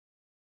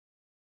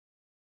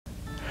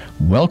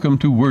Welcome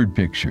to Word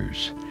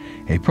Pictures,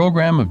 a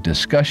program of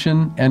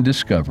discussion and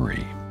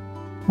discovery.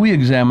 We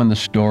examine the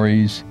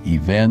stories,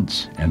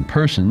 events, and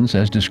persons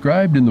as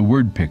described in the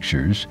Word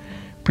Pictures,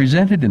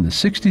 presented in the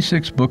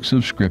 66 books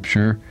of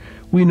Scripture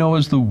we know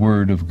as the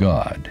Word of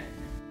God.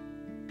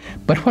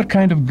 But what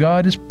kind of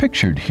God is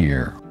pictured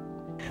here?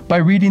 By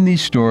reading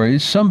these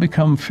stories, some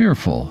become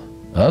fearful,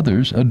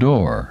 others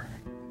adore.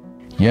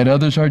 Yet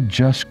others are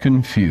just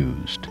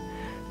confused.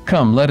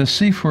 Come, let us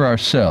see for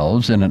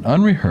ourselves in an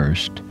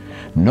unrehearsed,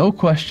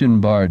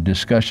 no-question-barred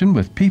discussion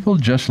with people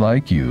just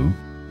like you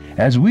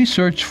as we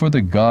search for the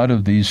God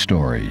of these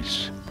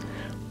stories.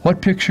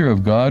 What picture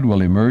of God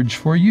will emerge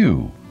for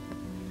you?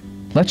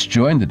 Let's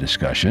join the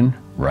discussion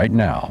right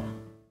now.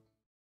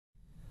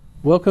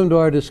 Welcome to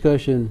our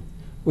discussion.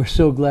 We're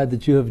so glad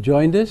that you have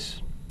joined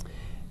us.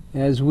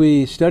 As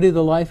we study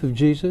the life of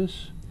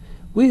Jesus,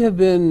 we have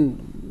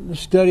been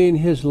studying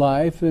his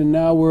life, and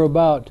now we're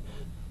about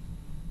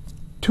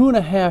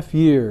 2.5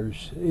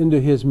 years into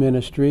his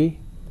ministry.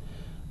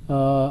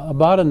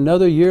 About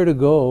another year to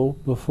go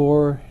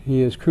before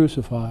he is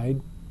crucified.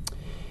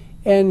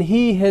 And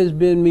he has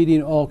been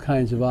meeting all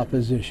kinds of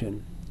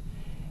opposition.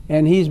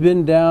 And he's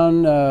been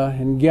down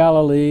in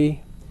Galilee,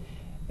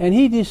 and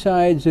he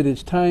decides that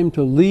it's time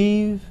to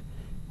leave,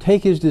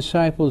 take his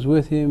disciples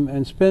with him,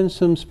 and spend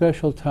some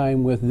special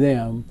time with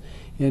them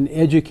in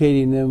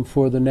educating them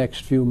for the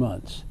next few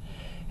months.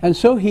 And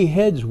so he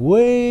heads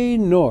way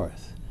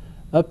north,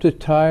 up to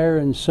Tyre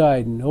and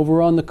Sidon,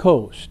 over on the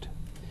coast.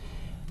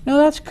 Now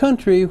that's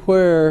country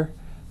where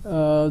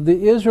the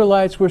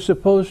Israelites were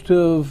supposed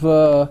to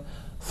have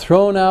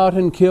thrown out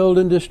and killed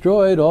and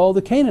destroyed all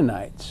the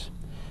Canaanites.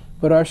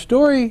 But our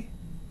story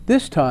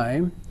this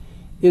time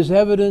is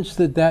evidence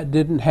that that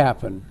didn't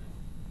happen.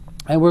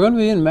 And we're going to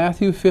be in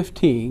Matthew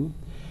 15,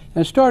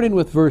 and starting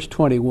with verse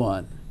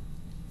 21.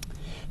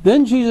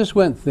 Then Jesus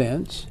went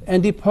thence,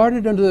 and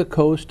departed unto the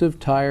coast of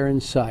Tyre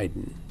and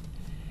Sidon.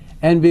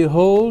 And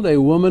behold, a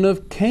woman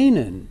of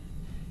Canaan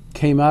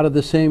came out of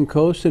the same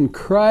coast, and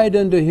cried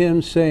unto him,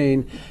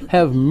 saying,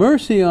 Have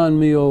mercy on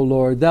me, O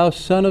Lord, thou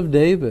Son of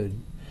David.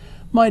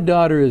 My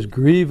daughter is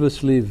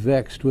grievously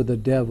vexed with a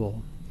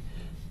devil.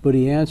 But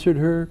he answered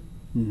her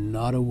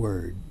not a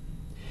word.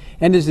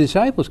 And his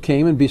disciples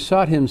came and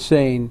besought him,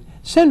 saying,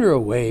 Send her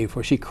away,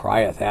 for she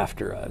crieth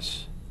after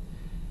us.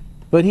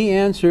 But he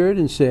answered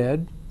and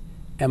said,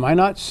 Am I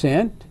not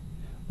sent,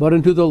 but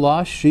unto the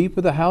lost sheep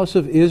of the house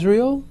of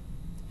Israel?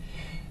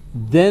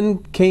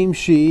 Then came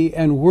she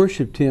and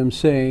worshipped him,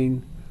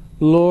 saying,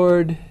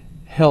 Lord,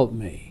 help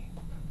me.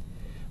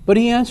 But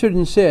he answered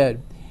and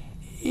said,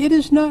 It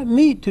is not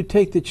meet to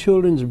take the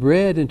children's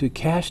bread and to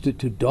cast it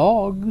to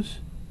dogs.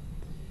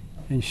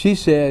 And she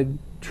said,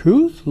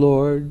 Truth,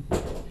 Lord,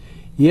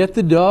 yet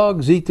the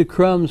dogs eat the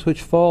crumbs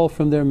which fall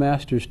from their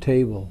master's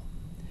table.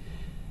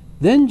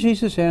 Then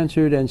Jesus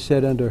answered and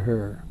said unto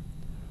her,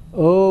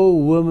 O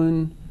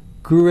woman,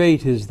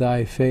 great is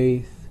thy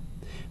faith.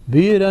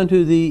 Be it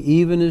unto thee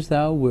even as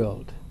thou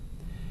wilt.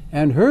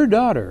 And her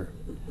daughter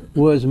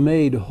was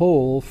made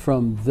whole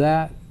from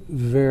that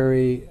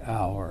very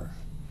hour.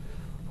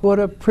 What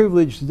a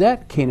privilege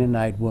that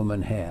Canaanite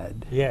woman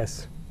had.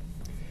 Yes.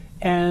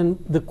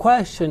 And the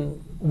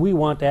question we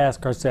want to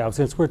ask ourselves,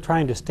 since we're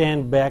trying to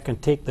stand back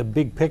and take the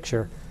big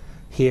picture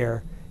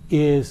here,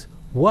 is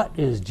what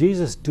is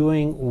Jesus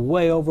doing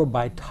way over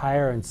by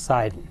Tyre and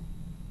Sidon?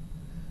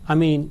 I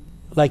mean,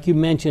 like you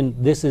mentioned,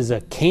 this is a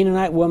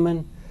Canaanite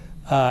woman.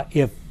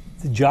 If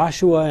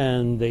Joshua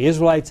and the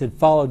Israelites had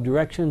followed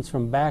directions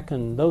from back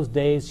in those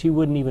days, she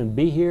wouldn't even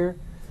be here.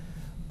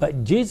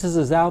 But Jesus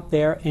is out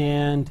there,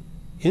 and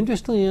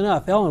interestingly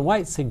enough, Ellen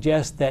White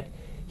suggests that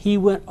he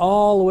went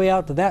all the way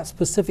out to that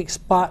specific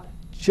spot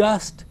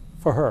just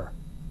for her.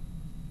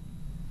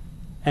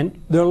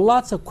 And there are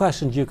lots of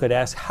questions you could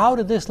ask. How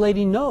did this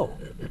lady know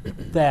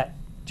that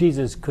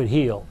Jesus could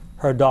heal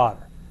her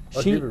daughter?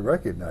 She would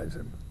recognize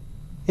him.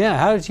 Yeah,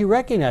 how did she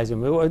recognize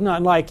him? It was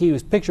not like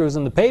his picture was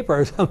in the paper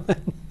or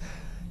something.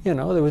 You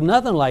know, there was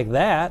nothing like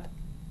that.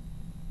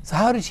 So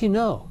how did she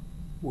know?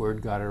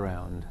 Word got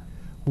around.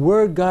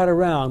 Word got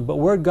around, but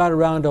word got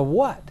around of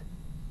what?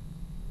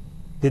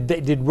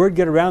 Did word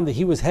get around that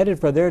he was headed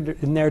for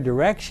in their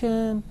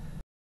direction?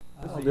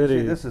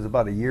 This is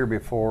about a year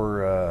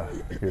before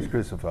he was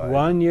crucified.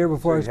 1 year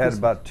before he had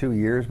about 2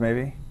 years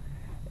maybe.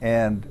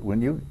 And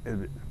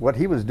what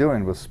he was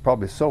doing was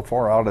probably so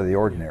far out of the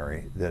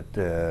ordinary that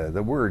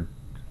the word...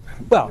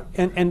 Well,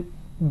 and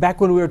back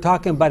when we were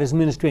talking about his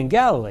ministry in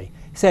Galilee,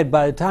 he said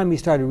by the time he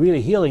started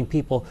really healing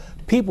people,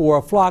 people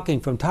were flocking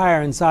from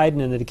Tyre and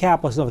Sidon and the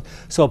Decapolis.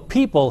 So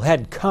people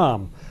had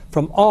come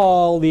from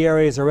all the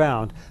areas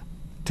around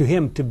to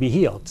him to be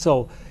healed.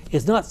 So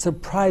it's not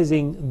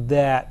surprising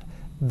that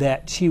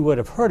she would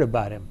have heard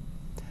about him.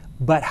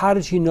 But how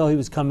did she know he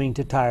was coming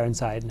to Tyre and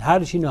Sidon? How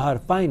did she know how to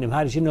find him?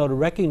 How did she know to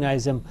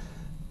recognize him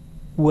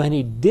when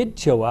he did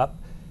show up?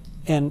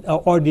 And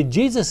or did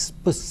Jesus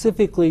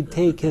specifically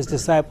take his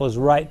disciples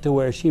right to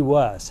where she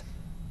was?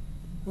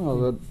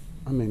 Well,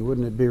 I mean,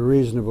 wouldn't it be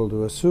reasonable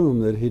to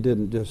assume that he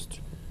didn't just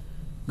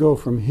go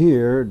from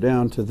here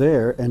down to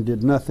there and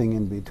did nothing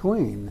in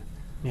between.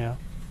 Yeah.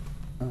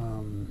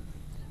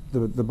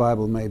 The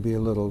Bible may be a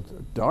little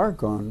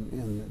dark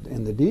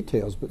in the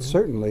details, but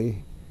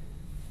certainly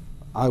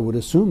I would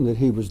assume that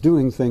he was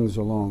doing things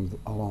along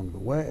the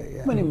way.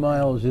 How many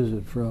miles is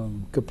it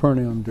from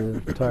Capernaum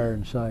to Tyre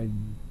and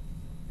Sidon?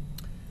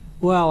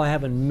 Well, I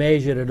haven't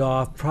measured it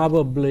off.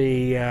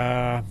 Probably,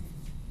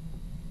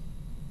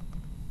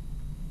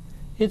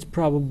 it's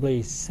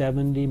probably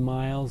 70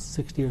 miles,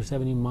 60 or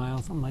 70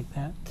 miles, something like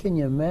that. Can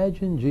you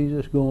imagine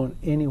Jesus going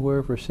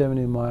anywhere for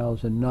 70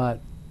 miles and not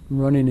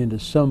running into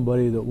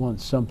somebody that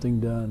wants something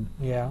done?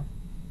 Yeah.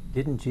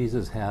 Didn't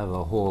Jesus have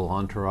a whole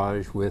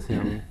entourage with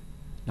him?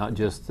 Not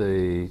just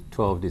the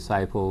 12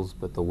 disciples,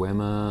 but the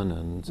women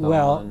and so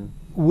Well, on?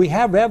 we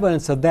have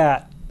evidence of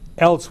that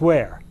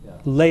elsewhere,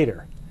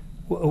 later.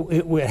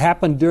 It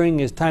happened during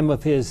his time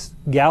of his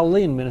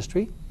Galilean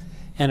ministry,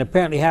 and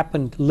apparently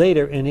happened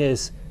later in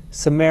his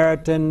Samaria,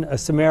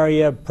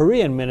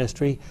 Perean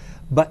ministry.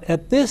 But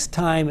at this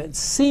time, it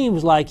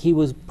seems like he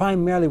was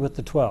primarily with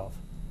the 12.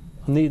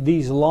 On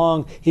these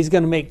long, he's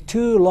going to make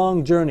 2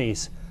 long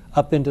journeys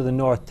up into the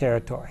North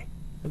Territory.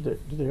 Did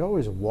they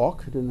always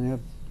walk? Didn't they have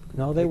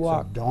No, they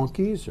walked.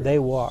 donkeys? Or They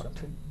walked.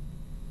 something?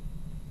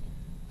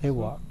 They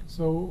walked.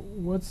 So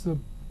what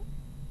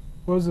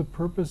was the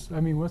purpose? I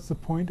mean, what's the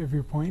point of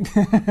your point?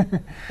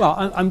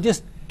 Well, I'm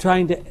just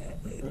trying to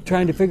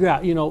figure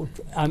out,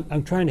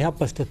 I'm trying to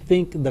help us to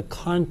think the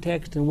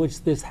context in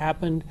which this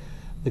happened,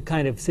 the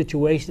kind of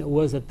situation it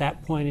was at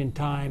that point in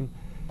time.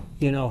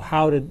 There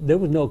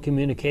was no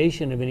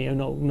communication of any,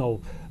 no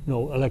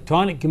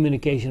electronic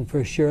communication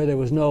for sure. There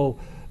was no,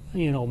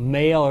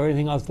 mail or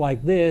anything else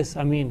like this.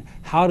 I mean,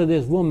 how did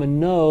this woman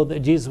know that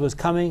Jesus was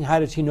coming? How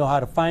did she know how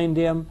to find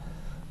him?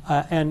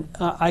 And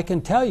I can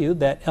tell you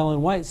that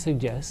Ellen White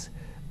suggests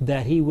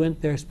that he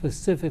went there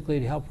specifically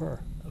to help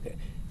her. Okay.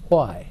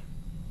 Why?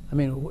 I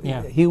mean,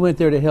 Yeah. he went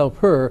there to help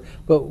her,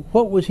 but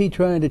what was he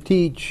trying to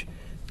teach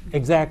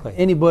Exactly.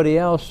 anybody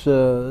else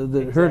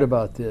that heard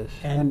about this?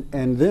 And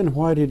And then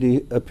why did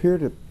he appear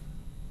to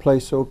play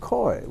so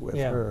coy with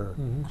Yeah. her?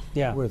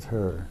 yeah. With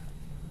her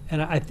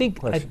And I think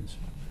questions.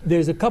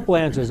 there's a couple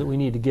answers that we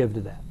need to give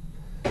to that.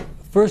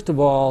 First of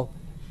all,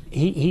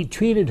 he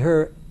treated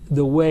her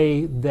the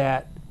way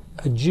that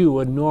a Jew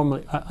would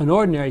normally, an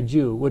ordinary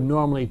Jew would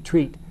normally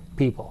treat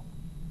people,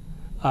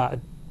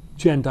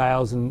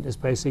 Gentiles and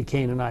especially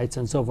Canaanites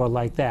and so forth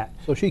like that.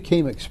 So she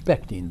came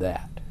expecting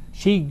that.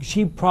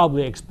 She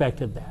probably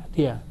expected that,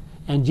 yeah.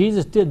 And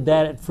Jesus did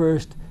that at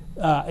first,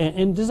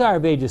 and Desire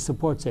of Ages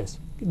supports this.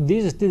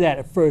 Jesus did that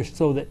at first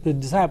so that the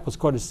disciples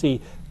could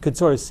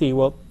sort of see,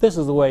 well, this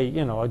is the way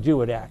a Jew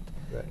would act.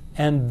 Right.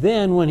 And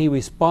then when he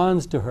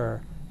responds to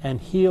her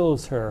and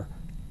heals her,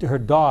 to her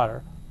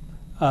daughter,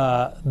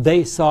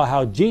 they saw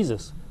how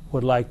Jesus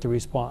would like to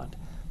respond.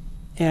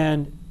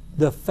 And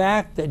the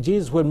fact that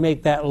Jesus would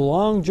make that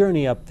long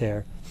journey up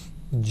there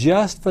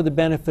just for the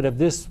benefit of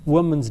this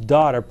woman's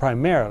daughter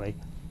primarily,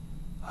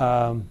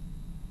 I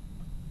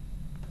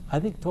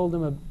think told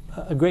them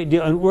a great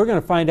deal. And we're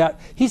going to find out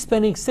he's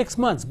spending 6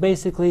 months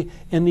basically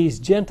in these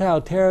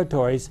Gentile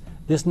territories,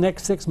 this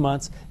next 6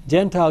 months,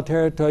 Gentile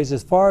territories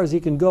as far as he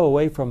can go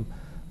away from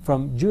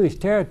Jewish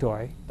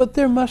territory. But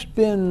there must have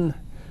been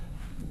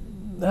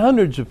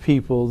hundreds of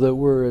people that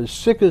were as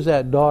sick as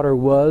that daughter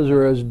was,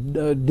 or as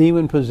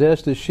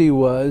demon-possessed as she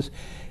was.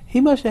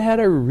 He must have had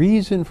a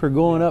reason for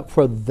going up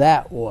for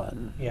that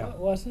one. Yeah.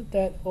 Wasn't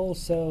that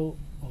also,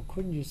 or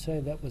couldn't you say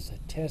that was a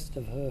test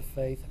of her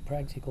faith, a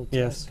practical test?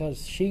 Yes.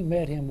 Because she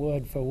met him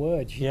word for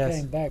word. She Yes.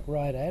 came back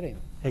right at him.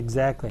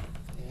 Exactly.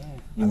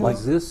 Yeah.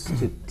 Was this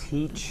to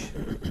teach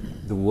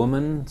the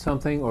woman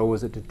something, or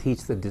was it to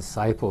teach the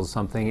disciples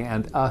something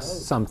and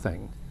us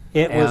something?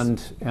 It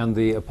was. And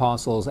the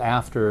apostles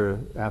after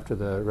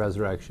the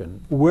resurrection.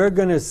 We're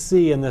going to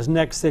see in this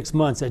next 6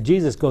 months that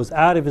Jesus goes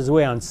out of his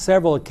way on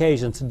several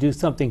occasions to do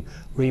something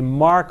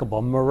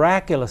remarkable,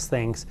 miraculous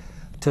things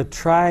to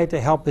try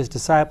to help his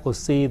disciples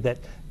see that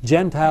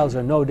Gentiles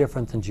are no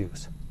different than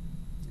Jews.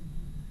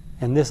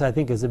 And this, I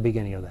think, is the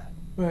beginning of that.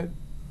 But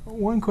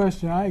one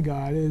question I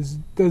got is,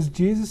 does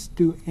Jesus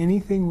do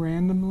anything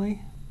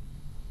randomly?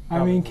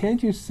 I mean,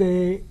 can't you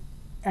say,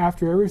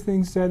 after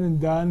everything's said and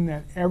done,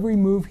 that every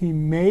move he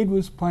made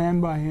was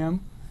planned by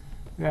him?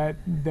 That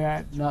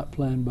Not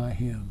planned by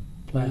him,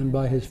 planned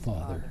by his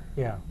Father.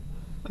 Yeah.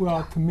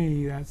 well, to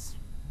me, that's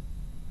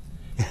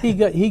He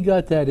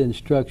got that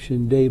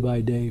instruction day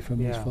by day from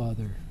his Yeah.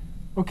 Father.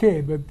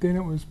 okay, but then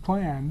it was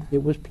planned.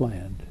 It was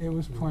planned. It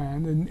was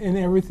planned, and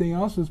everything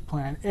else was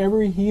planned.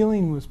 Every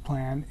healing was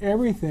planned.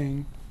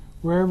 Everything,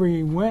 wherever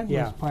he went,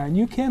 Yeah. was planned.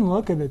 You can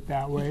look at it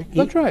that way.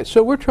 That's right.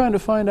 So we're trying to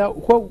find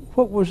out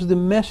what was the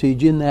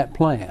message in that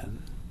plan.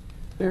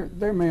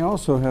 There may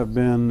also have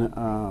been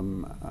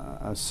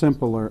a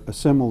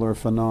similar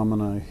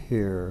phenomena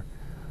here,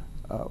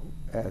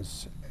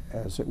 as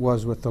it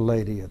was with the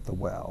lady at the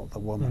well, the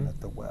woman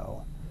at the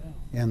well,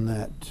 in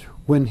that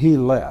when he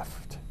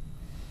left,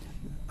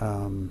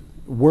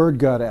 word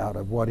got out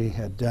of what he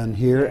had done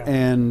here, Yeah.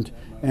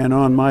 And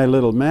on my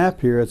little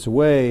map here, it's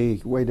way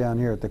down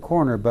here at the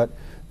corner, but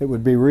it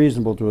would be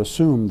reasonable to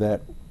assume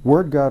that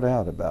word got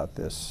out about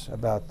this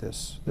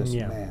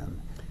Yeah.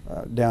 man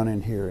down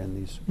in here in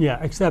these. Yeah,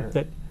 except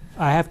that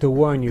I have to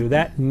warn you,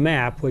 that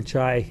map, which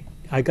I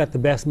got the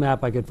best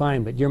map I could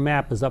find, but your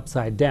map is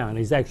upside down.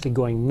 He's actually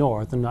going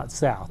north and not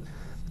south.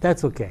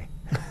 That's okay.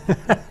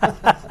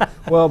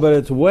 Well, but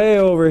it's way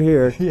over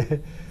here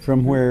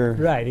from where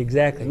Right,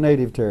 exactly.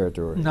 native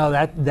territory. No,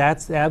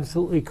 that's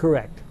absolutely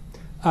correct.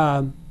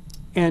 And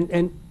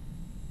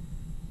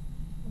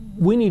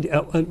we need,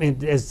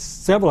 and as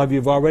several of you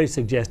have already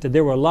suggested,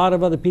 there were a lot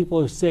of other people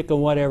who were sick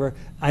and whatever.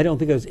 I don't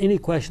think there's any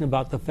question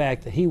about the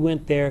fact that he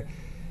went there.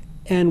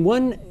 And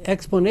one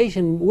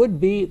explanation would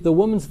be the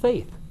woman's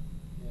faith.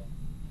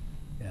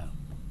 Yeah.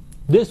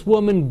 This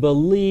woman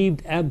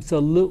believed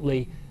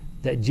absolutely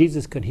that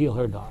Jesus could heal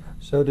her daughter.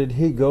 So did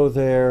he go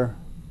there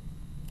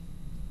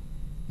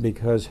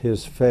because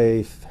his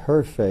faith,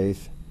 her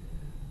faith,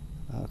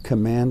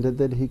 commanded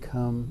that he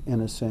come,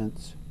 in a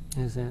sense?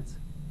 In a sense.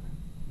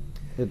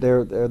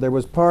 There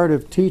was part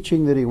of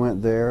teaching that he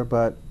went there,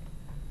 but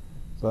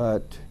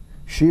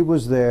she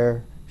was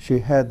there. She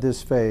had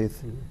this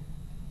faith,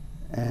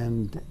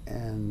 and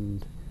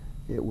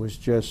it was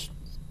just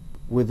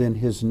within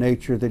his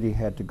nature that he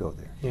had to go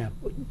there. Yeah.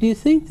 Do you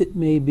think that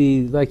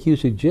maybe, like you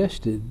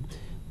suggested,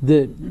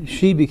 that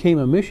she became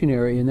a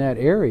missionary in that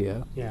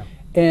area, Yeah.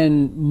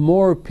 and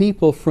more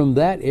people from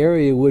that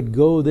area would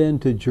go then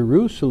to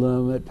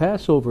Jerusalem at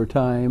Passover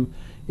time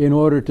in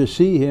order to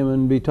see him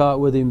and be taught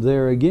with him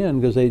there again,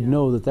 because they'd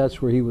know that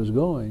that's where he was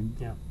going?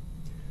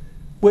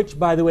 Which,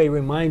 by the way,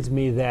 reminds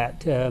me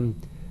that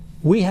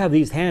we have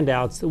these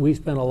handouts that we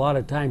spend a lot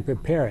of time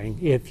preparing.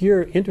 If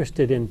you're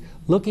interested in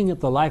looking at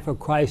the life of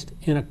Christ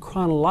in a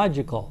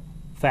chronological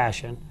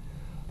fashion,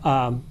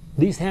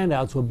 these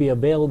handouts will be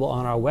available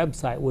on our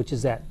website, which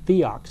is at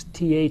theox,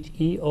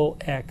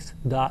 theox.org,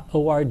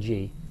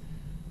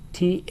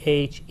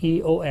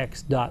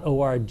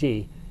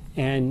 theox.org,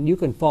 and you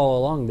can follow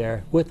along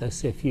there with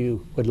us if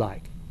you would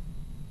like.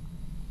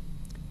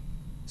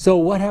 So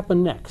what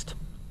happened next?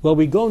 Well,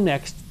 we go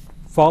next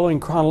following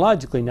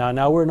chronologically now.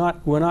 Now we're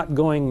not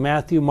going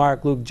Matthew,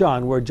 Mark, Luke,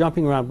 John. We're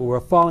jumping around, but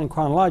we're following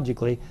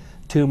chronologically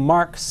to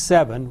Mark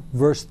 7,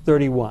 verse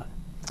 31.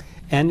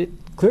 And it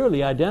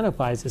clearly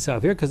identifies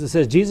itself here because it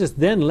says, Jesus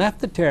then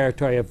left the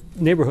territory of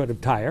neighborhood of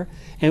Tyre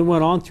and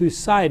went on through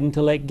Sidon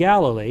to Lake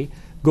Galilee,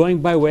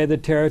 going by way of the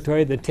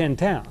territory of the 10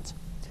 towns.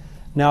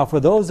 Now, for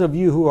those of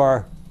you who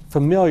are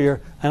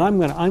familiar, and I'm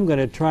going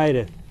to try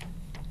to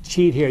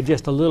cheat here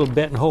just a little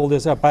bit and hold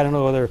this up. I don't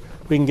know whether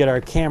we can get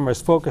our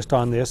cameras focused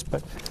on this,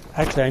 but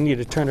actually I need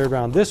to turn it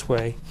around this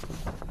way.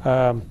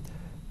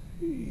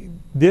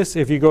 This,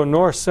 if you go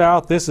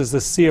north-south, this is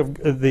the Sea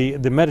of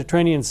the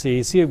Mediterranean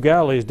Sea. Sea of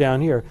Galilee is down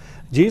here.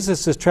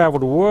 Jesus has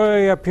traveled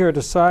way up here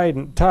to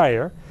Sidon,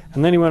 Tyre,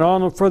 and then he went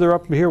on further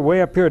up here,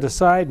 way up here to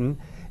Sidon,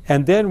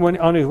 and then went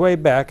on his way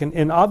back.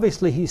 And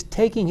obviously he's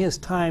taking his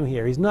time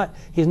here. He's not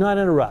in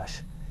a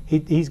rush.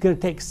 He's going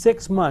to take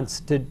 6 months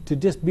to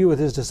just be with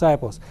his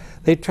disciples.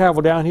 They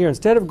travel down here.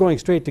 Instead of going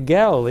straight to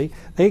Galilee,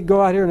 they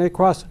go out here and they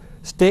cross,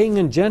 staying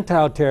in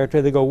Gentile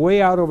territory. They go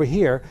way out over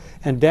here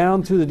and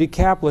down through the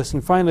Decapolis,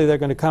 and finally they're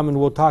going to come and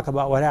we'll talk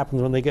about what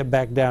happens when they get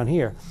back down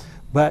here.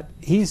 But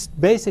he's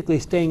basically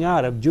staying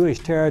out of Jewish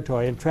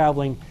territory and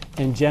traveling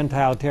in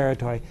Gentile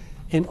territory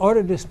in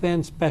order to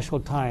spend special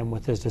time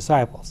with his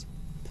disciples.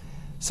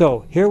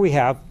 So here we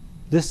have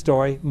this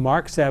story,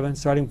 Mark 7,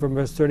 starting from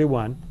verse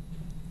 31.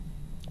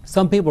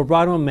 Some people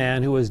brought him a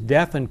man who was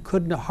deaf and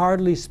could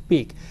hardly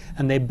speak,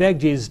 and they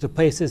begged Jesus to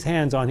place his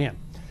hands on him.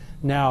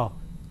 Now,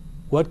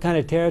 what kind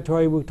of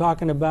territory are we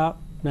talking about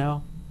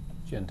now?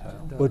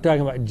 Gentile. We're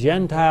talking about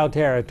Gentile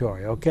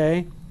territory,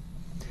 okay?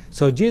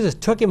 So Jesus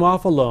took him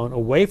off alone,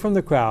 away from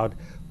the crowd,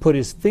 put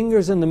his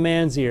fingers in the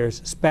man's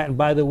ears, spat, and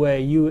by the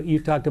way, you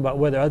talked about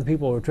whether other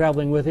people were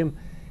traveling with him.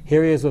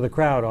 Here he is with a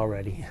crowd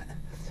already.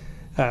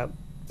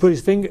 Put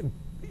his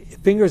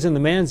fingers in the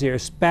man's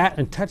ears, spat,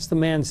 and touched the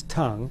man's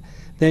tongue.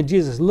 Then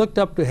Jesus looked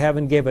up to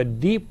heaven, gave a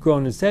deep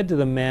groan, and said to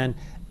the man,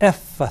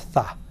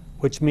 Ephphatha,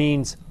 which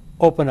means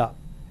open up.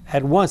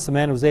 At once the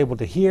man was able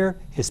to hear,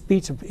 his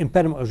speech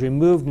impediment was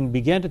removed, and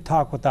began to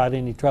talk without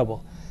any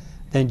trouble.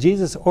 Then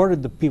Jesus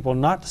ordered the people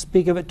not to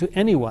speak of it to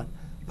anyone,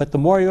 but the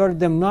more he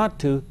ordered them not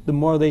to, the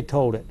more they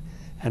told it.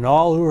 And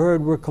all who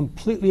heard were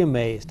completely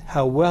amazed.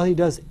 How well he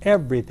does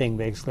everything,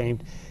 they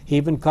exclaimed. He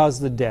even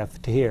caused the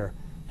deaf to hear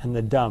and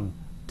the dumb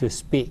to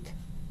speak.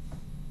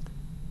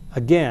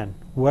 Again,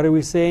 what are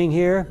we saying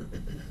here?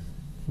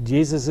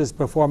 Jesus is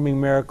performing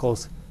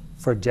miracles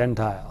for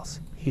Gentiles.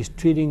 He's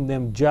treating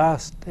them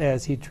just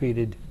as he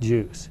treated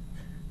Jews.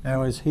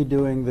 Now, is he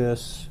doing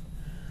this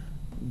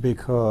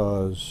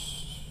because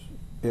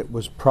it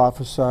was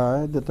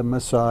prophesied that the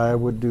Messiah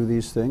would do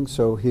these things,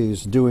 so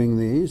he's doing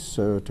these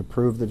to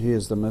prove that he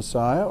is the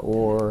Messiah,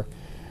 or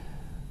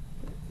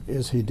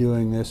is he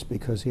doing this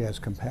because he has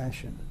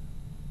compassion?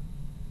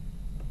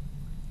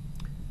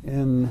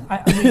 In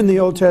the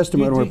Old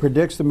Testament, where it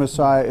predicts the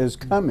Messiah is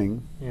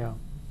coming, Yeah.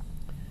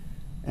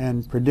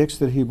 and predicts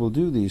that he will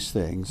do these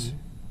things,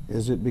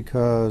 is it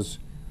because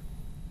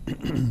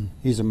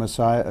he's a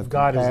Messiah of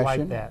God compassion? is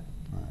like that.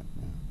 Right,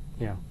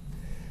 Yeah.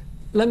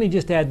 Let me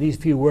just add these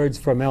few words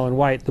from Ellen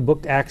White, the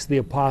book Acts of the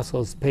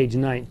Apostles, page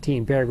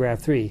 19, paragraph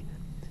 3.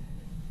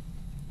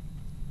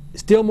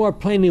 Still more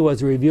plainly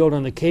was it revealed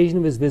on the occasion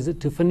of his visit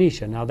to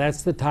Phoenicia. Now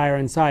that's the Tyre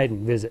and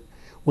Sidon visit,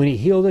 when he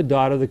healed the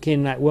daughter of the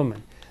Canaanite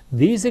woman.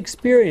 These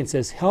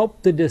experiences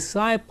helped the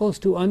disciples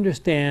to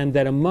understand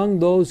that among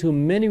those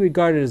whom many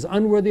regarded as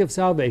unworthy of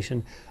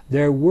salvation,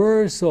 there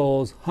were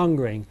souls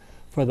hungering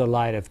for the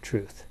light of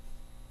truth.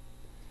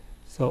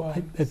 So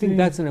Well, I think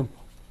that's an important.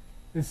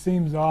 It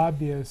seems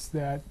obvious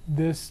that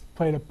this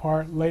played a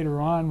part later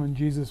on when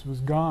Jesus was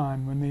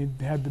gone, when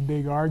they had the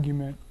big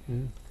argument,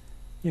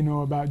 you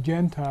know, about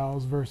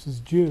Gentiles versus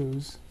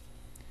Jews.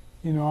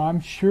 You know, I'm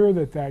sure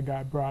that that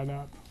got brought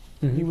up.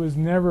 He was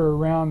never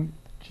around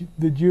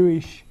the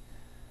Jewish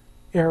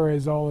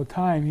areas all the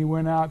time. He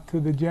went out to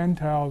the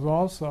Gentiles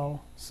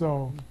also.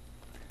 So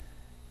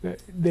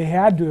they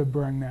had to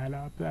bring that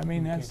up. I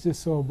mean, that's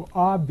just so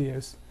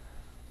obvious.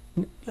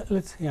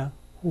 Let's, yeah.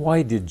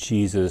 Why did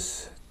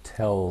Jesus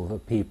tell the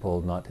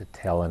people not to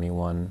tell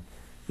anyone?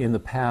 In the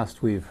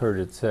past, we've heard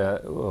it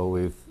said,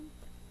 we've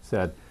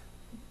said,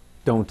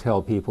 don't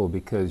tell people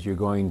because you're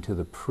going to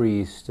the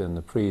priest, and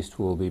the priest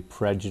will be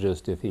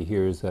prejudiced if he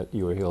hears that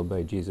you were healed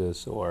by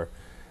Jesus, or,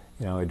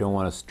 you know, I don't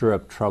want to stir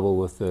up trouble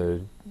with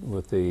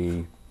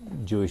the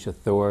Jewish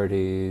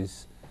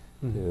authorities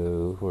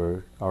who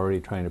are already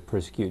trying to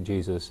persecute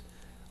Jesus.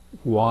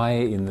 Why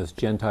in this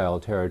Gentile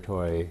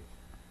territory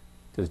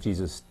does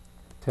Jesus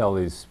tell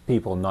these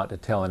people not to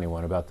tell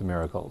anyone about the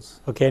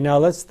miracles? Okay, now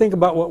let's think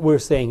about what we're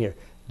saying here.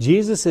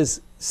 Jesus is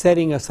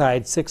setting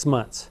aside 6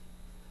 months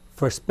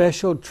for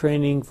special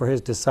training for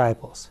his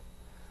disciples.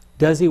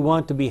 Does he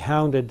want to be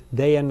hounded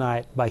day and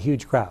night by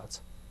huge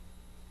crowds?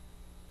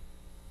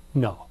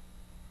 No.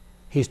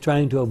 He's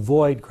trying to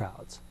avoid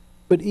crowds.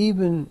 But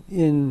even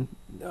in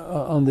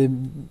on the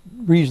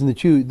reason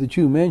that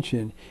you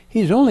mentioned,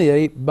 he's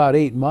only about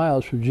 8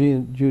 miles from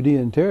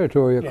Judean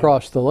territory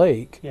across the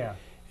lake. Yeah.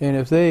 And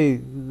if they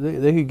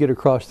could get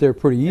across there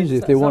pretty easy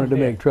if they wanted to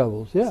make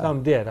troubles. Yeah.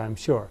 Some did, I'm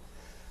sure.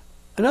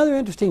 Another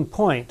interesting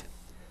point,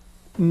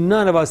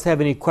 none of us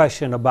have any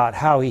question about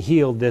how he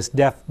healed this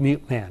deaf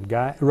mute man,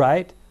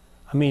 right?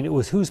 I mean, it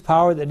was whose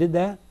power that did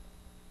that?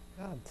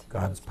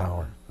 God's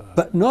power.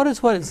 But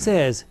notice what it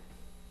says.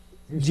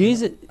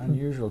 Jesus,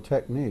 unusual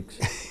techniques.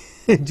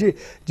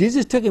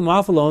 Jesus took him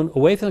off alone,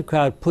 away from the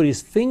crowd, put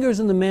his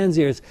fingers in the man's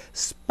ears,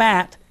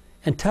 spat,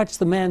 and touched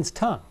the man's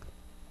tongue.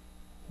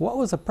 What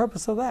was the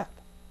purpose of that?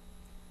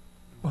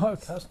 Well,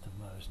 custom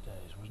those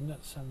days, wasn't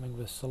it? Something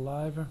with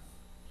saliva?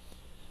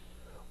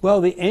 Well,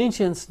 the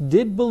ancients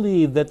did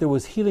believe that there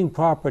was healing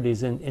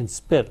properties in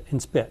spit,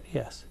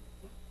 yes.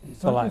 Don't you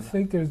Saliva.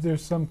 think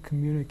there's some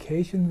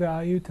communication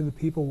value to the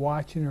people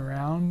watching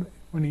around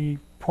when he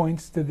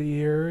points to the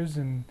ears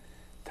and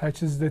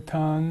touches the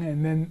tongue,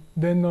 and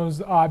then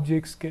those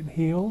objects get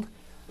healed?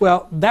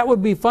 Well, that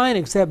would be fine,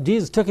 except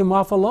Jesus took him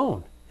off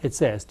alone, it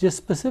says, just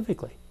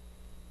specifically.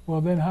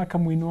 Well, then how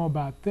come we know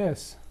about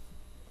this?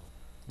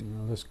 You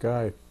know, this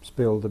guy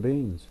spilled the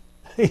beans.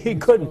 He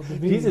couldn't.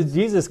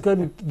 Jesus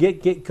couldn't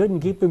couldn't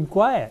keep him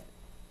quiet.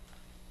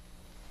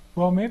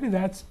 Well, maybe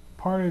that's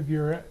part of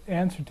your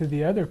answer to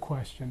the other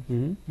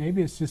question.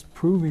 Maybe it's just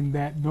proving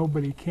that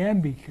nobody can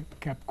be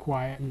kept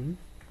quiet.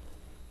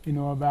 You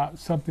know, about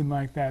something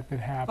like that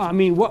happens. I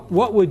mean,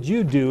 what would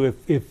you do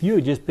if you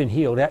had just been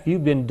healed?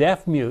 You've been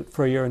deaf mute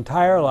for your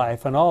entire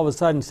life, and all of a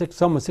sudden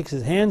someone sticks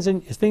his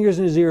fingers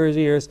in his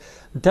ears,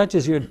 and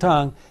touches your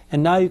tongue,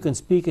 and now you can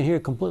speak and hear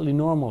completely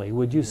normally.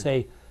 Would you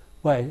say,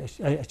 well,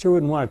 I sure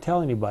wouldn't want to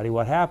tell anybody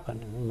what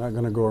happened? I'm not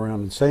going to go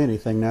around and say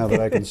anything now that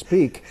I can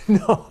speak.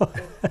 No.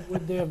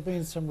 Would there have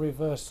been some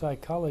reverse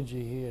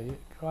psychology here?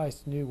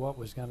 Christ knew what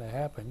was going to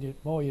happen. The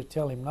more you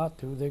tell him not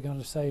to, they're going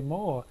to say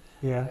more.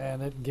 Yeah.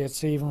 And it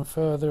gets even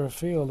further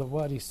afield of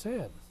what he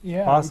said.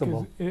 Yeah,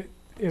 Possible. because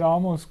it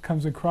almost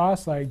comes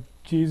across like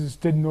Jesus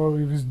didn't know what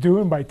he was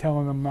doing by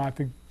telling them not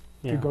to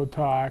go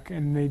talk,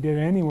 and they did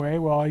anyway.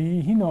 Well,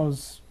 he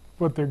knows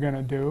what they're going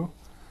to do.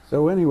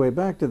 So anyway,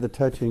 back to the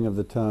touching of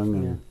the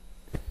tongue,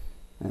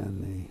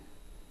 and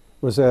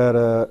was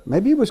that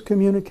maybe he was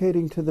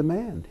communicating to the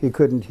man. He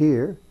couldn't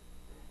hear.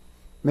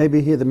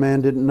 Maybe the man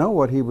didn't know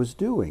what he was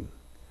doing,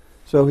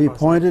 so he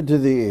pointed to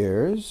the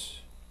ears,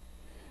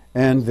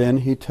 and then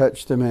he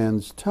touched the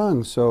man's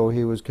tongue. So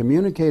he was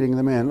communicating to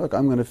the man, "Look,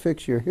 I'm going to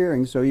fix your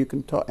hearing so you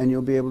can talk, and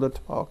you'll be able to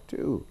talk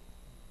too."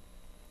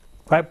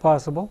 Quite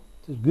possible.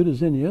 It's as good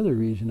as any other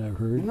reason I've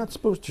heard. You're not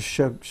supposed to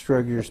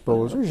shrug your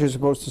shoulders. You're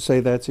supposed to say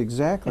that's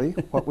exactly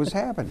what was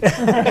happening.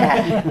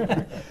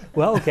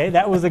 Well, okay,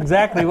 that was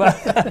exactly what.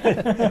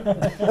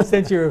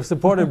 Since you're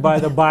supported by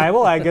the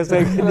Bible, I guess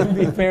it would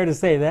be fair to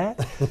say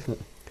that.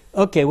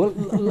 Okay, well,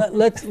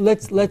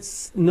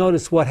 let's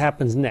notice what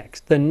happens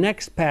next. The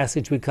next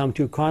passage we come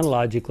to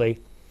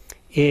chronologically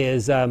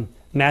is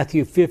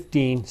Matthew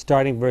 15,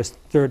 starting verse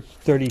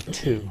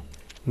 32.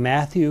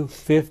 Matthew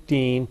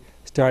 15,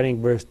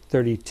 starting verse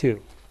 32.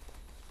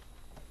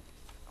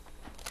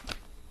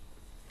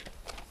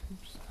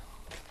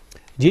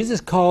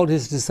 Jesus called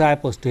his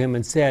disciples to him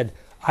and said,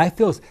 I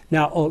feel...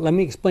 Now, let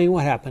me explain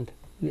what happened.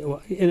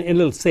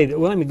 It'll say that.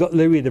 Well, let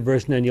me read the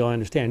verse and then you'll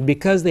understand.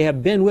 Because they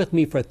have been with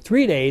me for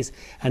 3 days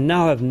and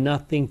now have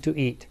nothing to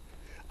eat.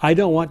 I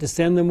don't want to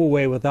send them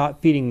away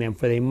without feeding them,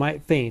 for they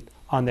might faint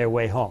on their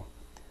way home.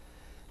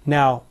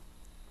 Now,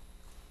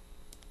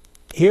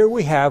 here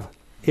we have,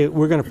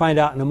 we're going to find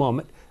out in a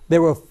moment,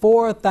 there were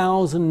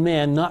 4,000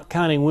 men, not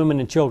counting women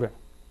and children.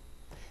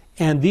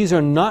 And these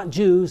are not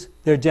Jews,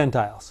 they're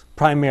Gentiles,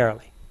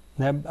 primarily.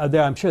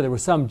 I'm sure there were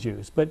some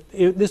Jews, but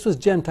this was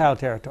Gentile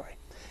territory.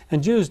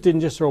 And Jews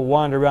didn't just sort of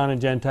wander around in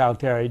Gentile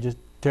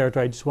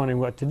territory just wondering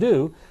what to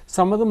do.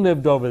 Some of them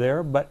lived over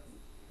there, but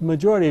the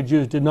majority of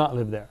Jews did not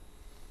live there.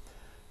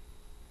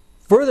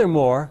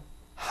 Furthermore,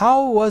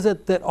 how was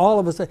it that all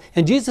of a sudden...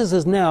 And Jesus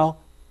is now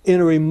in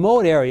a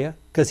remote area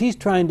because he's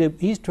trying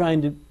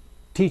to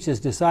teach his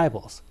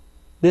disciples.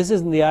 This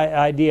isn't the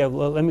idea of,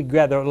 well, let me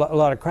gather a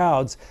lot of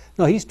crowds.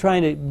 No, he's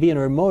trying to be in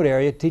a remote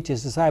area to teach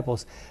his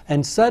disciples.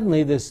 And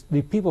suddenly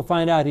the people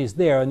find out he's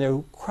there, and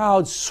their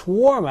crowds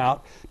swarm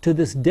out to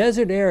this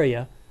desert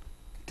area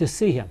to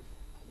see him.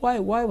 Why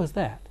was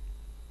that?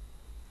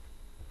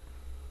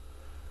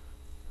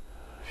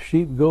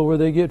 Sheep go where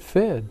they get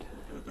fed.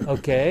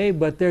 Okay,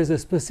 but there's a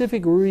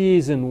specific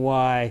reason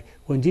why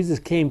when Jesus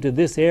came to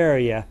this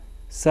area,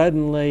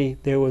 suddenly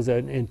there was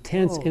an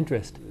intense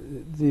interest.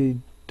 The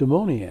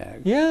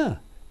demoniac. Yeah.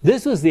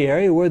 This was the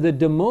area where the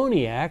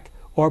demoniac,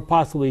 or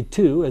possibly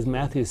two, as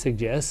Matthew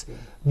suggests,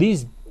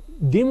 these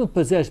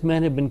demon-possessed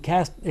men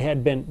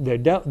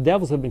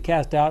devils had been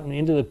cast out and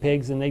into the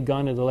pigs, and they'd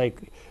gone to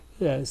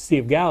the Sea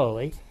of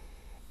Galilee.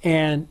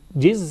 And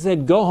Jesus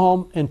said, go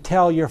home and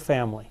tell your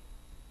family.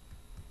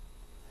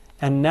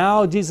 And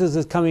now Jesus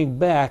is coming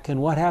back,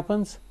 and what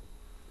happens?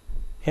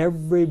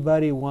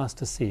 Everybody wants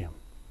to see him.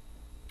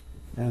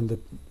 And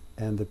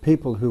the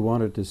people who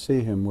wanted to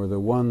see him were the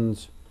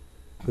ones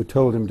who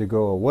told him to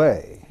go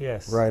away.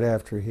 Yes. Right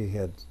after he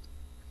had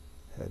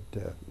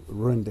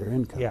ruined their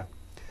income. Yeah.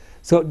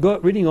 So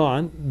reading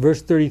on,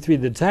 verse 33,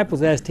 the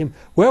disciples asked him,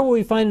 where will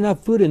we find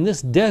enough food in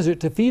this desert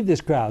to feed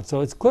this crowd?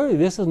 So it's clearly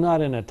this is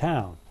not in a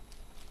town.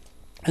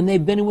 And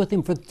they've been with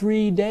him for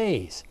 3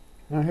 days.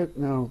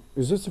 Now,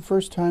 is this the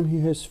first time he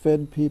has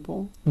fed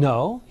people?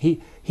 No,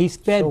 he's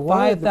fed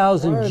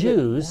 5,000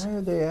 Jews. Why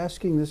are they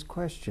asking this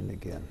question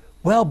again?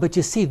 Well, but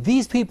you see,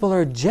 these people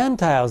are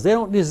Gentiles. They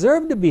don't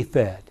deserve to be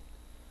fed.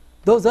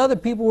 Those other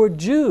people were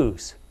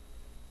Jews.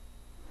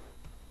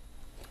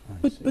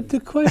 But the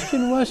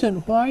question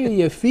wasn't, why are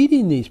you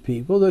feeding these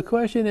people? The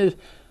question is,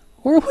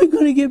 where are we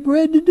going to get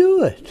bread to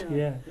do it?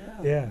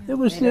 Yeah. It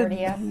was They'd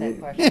already asked that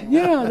question.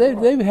 Yeah,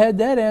 they've had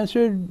that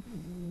answered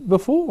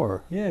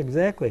before. Yeah,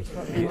 exactly.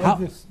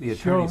 The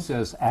attorney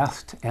says,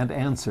 asked and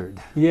answered.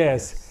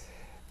 Yes.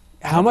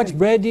 How much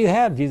bread do you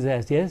have? Jesus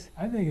asked, yes?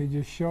 I think it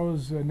just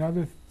shows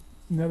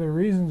another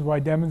reasons why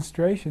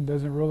demonstration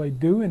doesn't really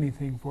do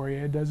anything for you.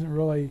 It doesn't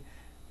really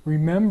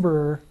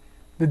remember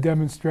the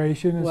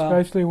demonstration,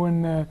 especially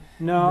when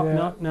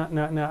No.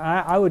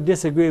 I would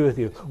disagree with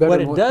you. What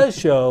it does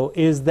show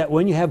is that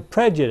when you have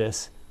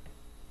prejudice,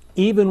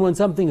 even when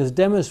something is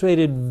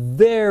demonstrated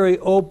very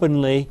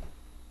openly,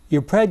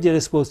 your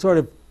prejudice will sort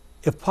of,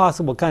 if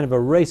possible, kind of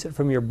erase it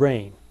from your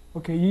brain.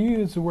 Okay, you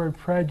use the word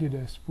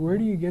prejudice. Where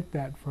do you get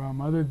that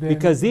from, other than...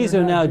 Because these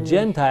are now Jewish?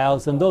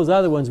 Gentiles, and those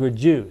other ones were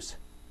Jews.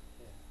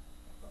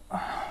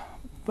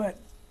 But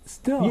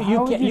still,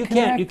 you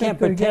can't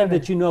pretend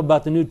that you know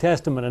about the New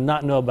Testament and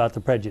not know about the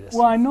prejudice.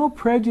 Well, I know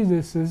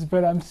prejudices,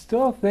 but I'm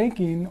still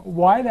thinking,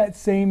 why that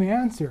same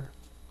answer?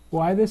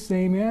 Why the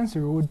same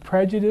answer? Would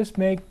prejudice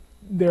make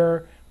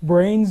their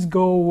brains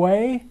go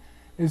away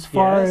as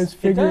far as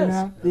figuring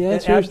out? The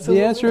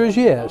answer is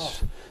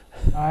yes.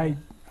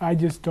 I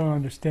just don't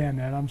understand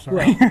that. I'm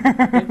sorry.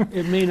 Well,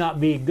 it may not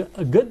be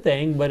a good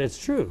thing, but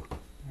it's true.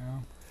 Yeah.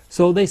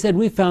 So they said,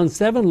 we found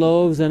 7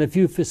 loaves and a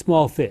few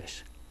small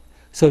fish.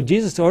 So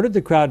Jesus ordered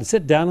the crowd to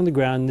sit down on the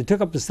ground, and they took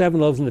up the 7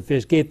 loaves and the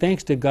fish, gave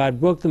thanks to God,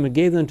 broke them and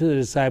gave them to the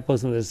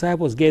disciples, and the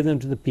disciples gave them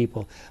to the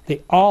people.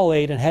 They all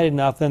ate and had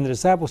enough. Then the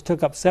disciples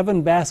took up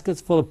 7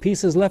 baskets full of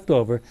pieces left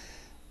over.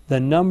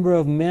 The number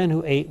of men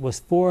who ate was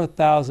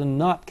 4,000,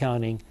 not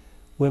counting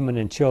women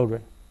and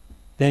children.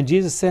 Then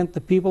Jesus sent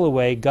the people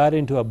away, got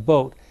into a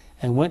boat,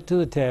 and went to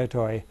the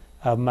territory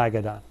of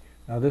Magadan.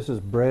 Now this is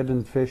bread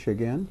and fish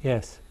again?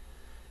 Yes.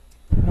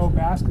 No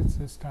baskets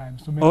this time.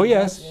 So maybe Oh,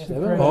 yes. that's the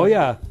prejudice. Oh,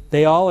 yeah.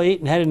 They all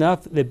ate and had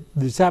enough. The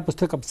disciples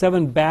took up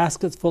 7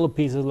 baskets full of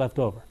pieces left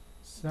over.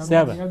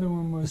 7. The other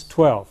one It was was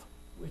 12.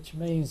 Which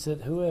means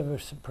that whoever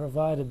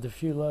provided the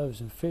few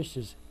loaves and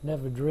fishes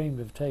never dreamed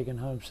of taking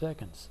home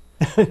seconds.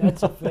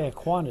 That's a fair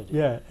quantity.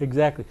 Yeah,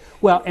 exactly.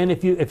 Well, and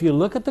if you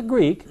look at the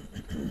Greek,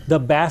 the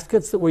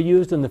baskets that were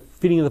used in the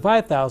feeding of the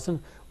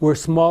 5,000 were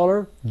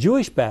smaller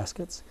Jewish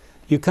baskets.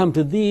 You come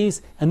to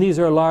these, and these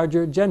are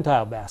larger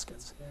Gentile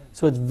baskets.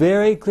 So it's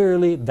very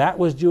clearly that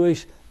was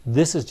Jewish,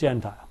 this is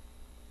Gentile.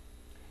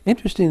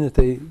 Interesting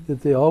that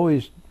they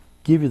always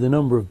give you the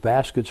number of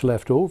baskets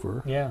left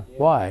over. Yeah.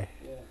 Why?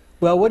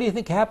 Well, what do you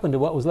think happened to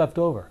what was left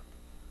over?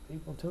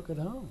 People took it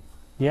home.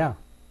 Yeah.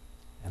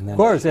 And then Of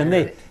course, and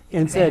they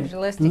said,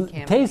 Evangelistic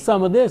campaign. taste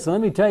some of this and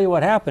let me tell you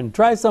what happened.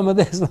 Try some of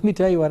this, let me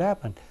tell you what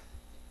happened.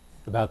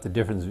 About the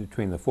difference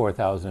between the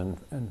 4,000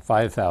 and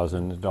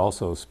 5,000, it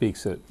also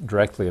speaks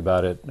directly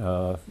about it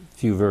a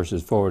few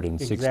verses forward in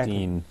Exactly.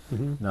 16,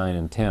 Mhm. 9,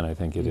 and 10, I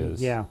think it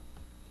is. Yeah,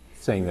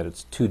 Saying that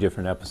it's two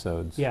different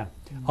episodes. yeah.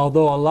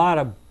 Although a lot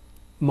of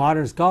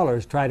modern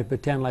scholars try to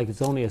pretend like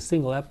it's only a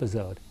single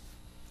episode.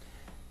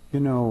 You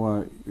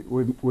know,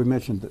 we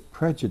mentioned that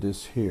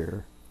prejudice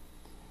here,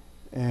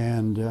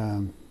 and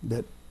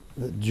that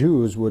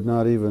Jews would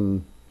not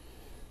even,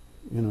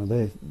 you know,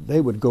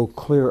 they would go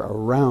clear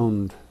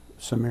around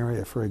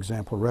Samaria, for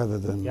example, rather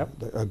than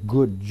a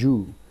good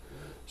Jew.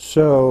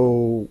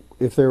 So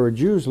if there were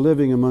Jews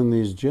living among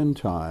these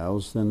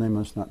Gentiles, then they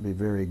must not be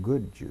very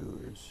good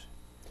Jews.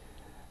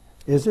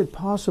 Is it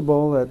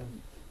possible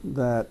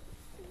that,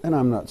 and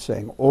I'm not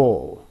saying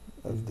all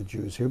of the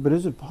Jews here, but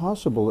is it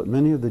possible that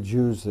many of the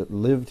Jews that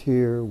lived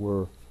here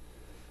were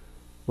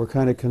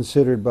kind of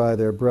considered by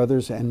their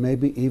brothers and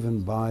maybe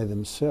even by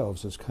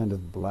themselves as kind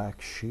of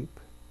black sheep?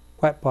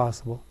 Quite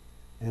possible.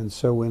 And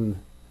so when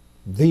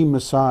the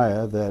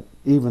Messiah that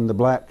even the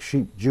black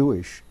sheep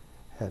Jewish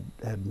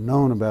had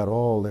known about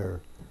all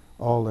their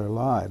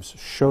lives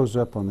shows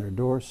up on their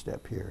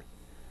doorstep here,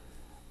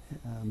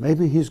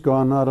 maybe he's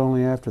gone not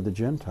only after the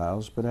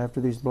Gentiles but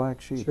after these black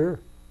sheep. Sure,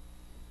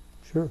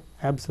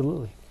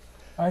 absolutely.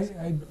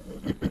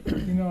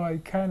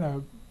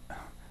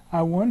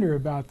 I wonder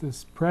about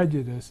this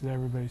prejudice that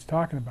everybody's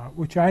talking about,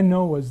 which I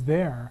know was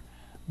there,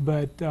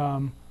 but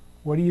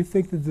what do you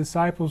think the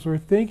disciples were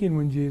thinking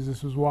when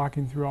Jesus was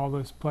walking through all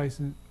these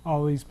places?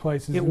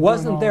 It and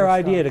wasn't doing all their this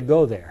idea stuff? to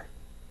go there.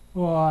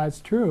 Well, that's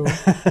true.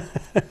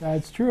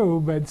 That's true,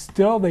 but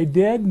still they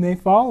did, and they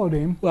followed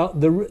him. Well,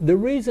 the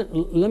reason,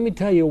 let me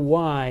tell you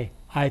why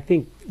I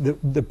think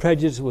the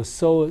prejudice was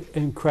so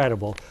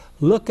incredible.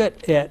 Look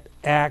at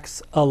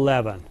Acts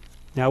 11.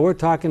 Now we're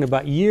talking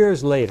about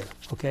years later,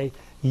 okay?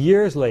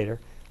 Years later,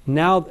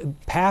 now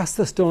past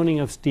the stoning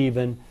of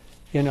Stephen,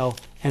 you know,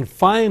 and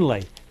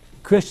finally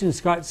Christians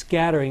start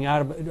scattering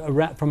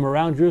from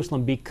around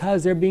Jerusalem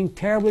because they're being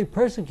terribly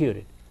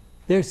persecuted.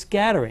 They're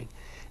scattering.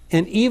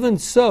 And even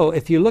so,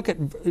 if you look at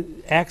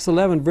Acts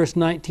 11, verse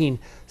 19,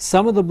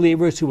 some of the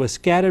believers who were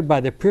scattered by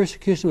the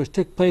persecution which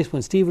took place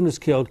when Stephen was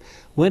killed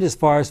went as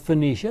far as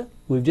Phoenicia,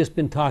 we've just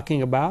been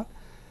talking about,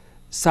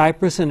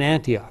 Cyprus and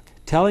Antioch,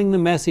 telling the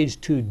message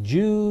to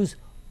Jews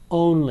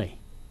only.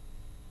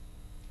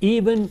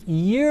 Even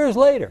years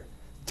later,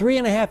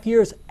 3.5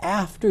 years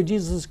after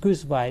Jesus was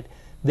crucified,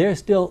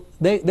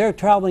 they're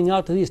traveling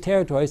out to these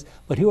territories,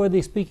 but who are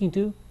they speaking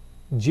to?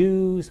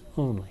 Jews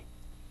only.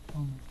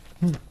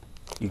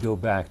 You go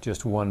back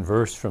just one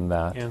verse from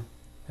that,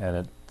 and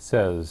it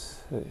says,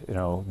 you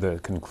know, the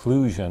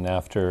conclusion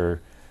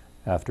after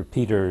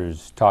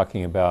Peter's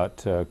talking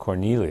about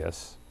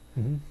Cornelius,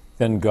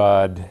 then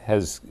God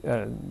has,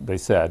 they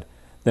said,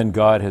 then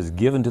God has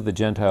given to the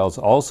Gentiles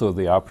also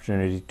the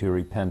opportunity to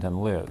repent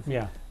and live.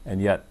 Yeah.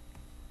 And yet,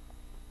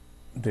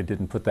 they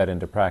didn't put that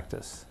into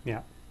practice.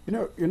 Yeah.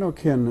 You know,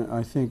 Ken,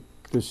 I think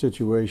the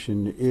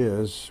situation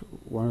is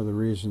one of the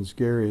reasons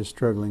Gary is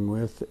struggling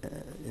with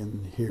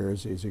in here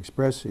as he's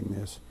expressing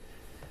this,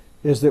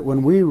 is that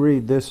when we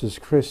read this as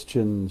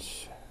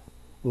Christians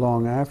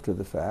long after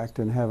the fact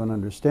and have an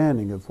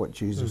understanding of what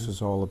Jesus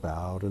is all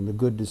about and the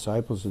good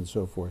disciples and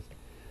so forth,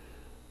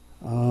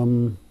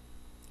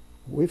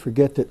 we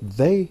forget that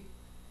they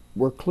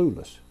were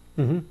clueless.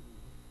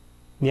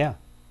 Yeah.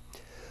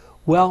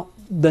 Well,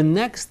 the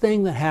next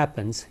thing that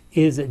happens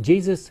is that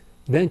Jesus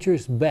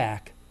ventures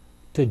back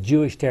to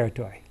Jewish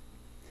territory.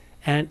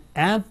 And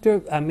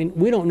after, I mean,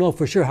 we don't know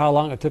for sure how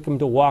long it took him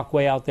to walk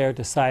way out there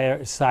to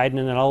Sidon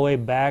and then all the way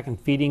back and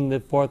feeding the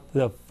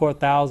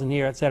 4,000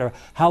 here, etc.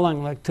 How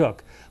long it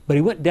took. But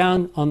he went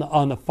down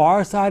on the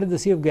far side of the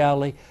Sea of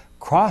Galilee,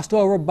 crossed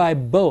over by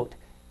boat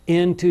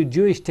into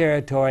Jewish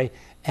territory,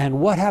 and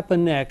what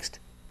happened next?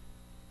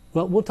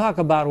 Well, we'll talk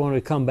about it when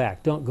we come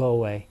back. Don't go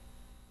away.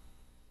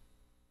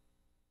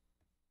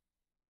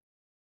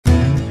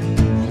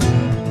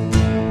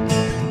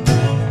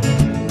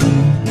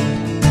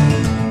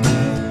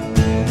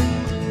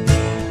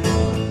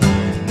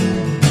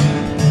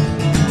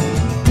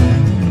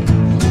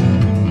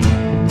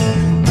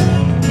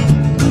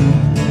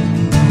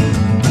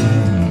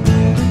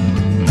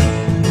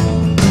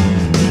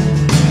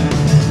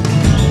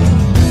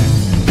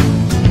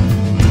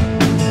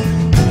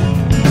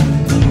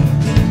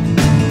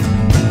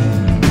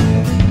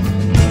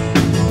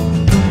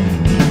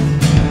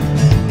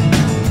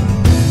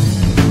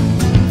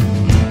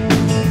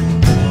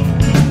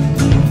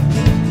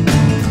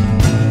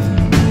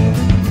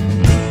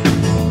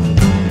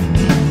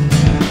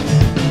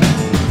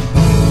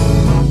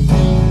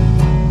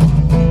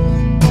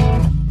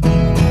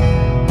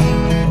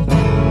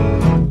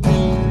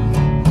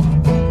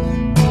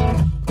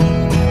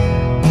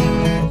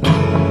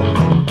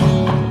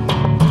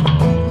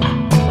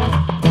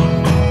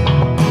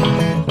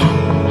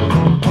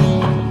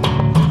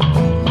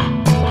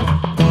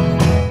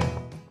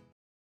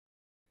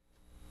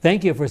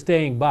 thank you for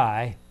staying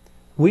by.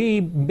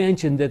 We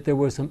mentioned that there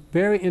were some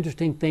very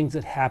interesting things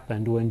that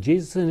happened when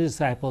Jesus and his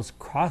disciples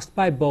crossed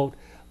by boat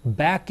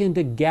back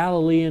into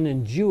Galilean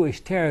and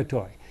Jewish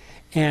territory.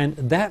 And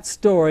that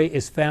story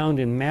is found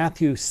in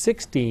Matthew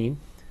 16,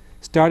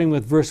 starting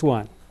with verse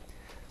 1.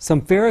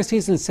 Some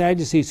Pharisees and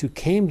Sadducees who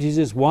came to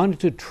Jesus wanted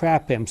to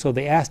trap him, so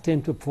they asked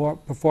him to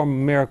perform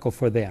a miracle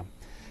for them,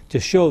 to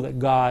show that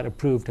God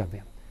approved of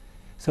him.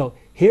 So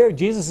here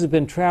Jesus has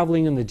been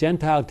traveling in the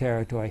Gentile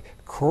territory.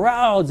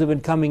 Crowds have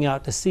been coming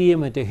out to see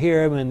him and to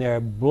hear him, and they're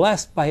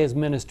blessed by his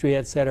ministry,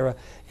 etc.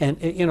 And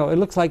it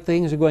looks like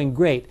things are going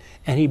great.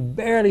 And he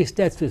barely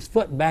steps his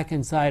foot back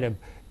inside of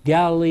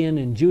Galilean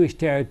and Jewish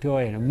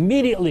territory, and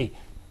immediately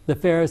the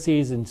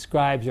Pharisees and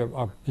scribes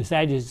or the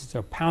Sadducees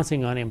are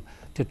pouncing on him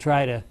to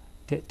try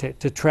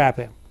to trap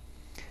him.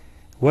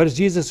 What is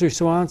Jesus'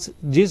 response?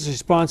 Jesus'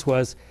 response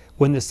was,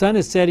 when the sun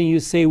is setting, you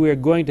say we are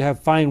going to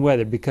have fine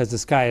weather because the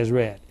sky is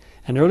red.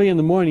 And early in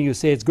the morning you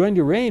say it's going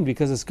to rain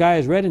because the sky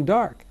is red and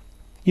dark.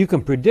 You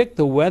can predict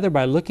the weather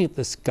by looking at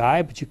the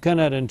sky, but you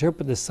cannot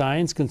interpret the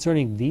signs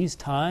concerning these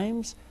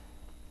times.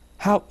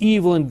 How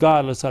evil and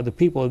godless are the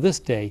people of this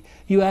day.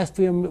 You ask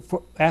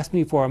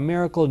me for a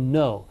miracle?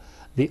 No.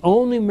 The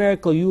only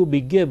miracle you will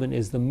be given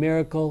is the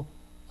miracle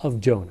of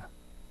Jonah.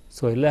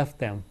 So he left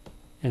them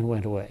and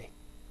went away.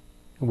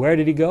 And where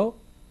did he go?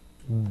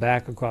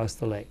 Back across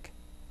the lake.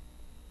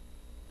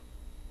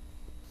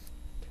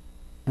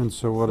 And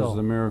so what is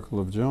the miracle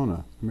of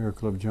Jonah? The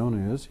miracle of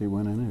Jonah is he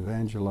went in and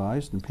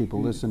evangelized, and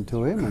people listened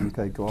to him, and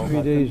they all got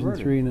 3 days and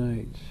converted. 3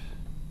 nights.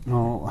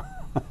 Oh.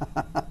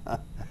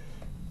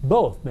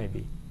 Both,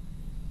 maybe.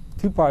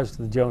 2 parts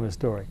to the Jonah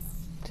story.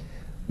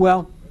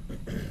 Well,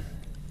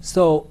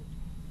 so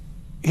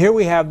here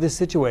we have this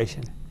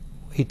situation.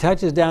 He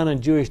touches down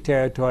on Jewish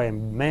territory,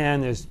 and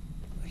man, there's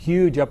a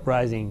huge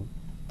uprising.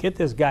 Get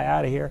this guy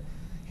out of here.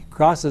 He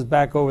crosses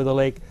back over the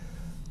lake.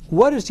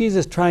 What is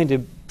Jesus trying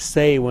to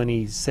say when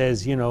he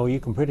says, you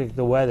can predict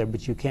the weather,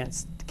 but you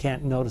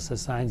can't notice the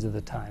signs of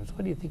the times?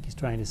 What do you think he's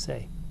trying to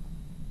say?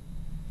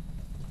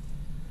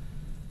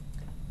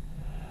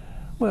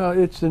 Well,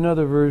 it's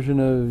another version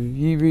of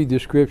ye read the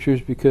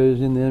scriptures because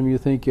in them you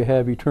think you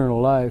have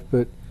eternal life,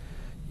 but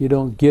you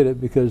don't get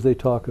it because they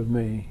talk of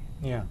me.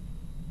 Yeah.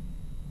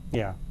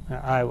 Yeah,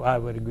 I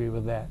would agree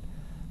with that.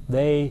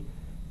 They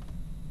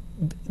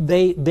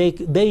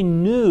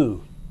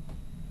knew.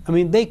 I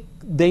mean,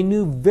 they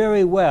knew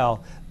very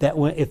well that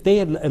if they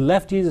had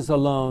left Jesus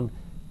alone,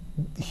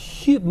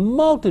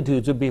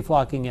 multitudes would be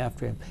flocking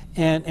after him,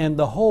 and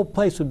the whole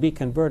place would be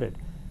converted.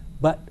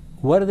 But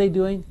what are they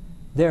doing?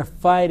 They're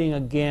fighting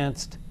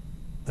against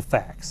the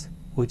facts,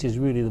 which is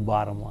really the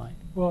bottom line.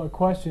 Well, the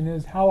question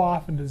is, how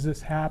often does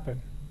this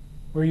happen,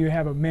 where you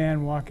have a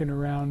man walking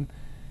around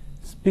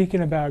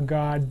speaking about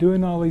God,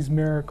 doing all these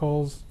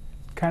miracles,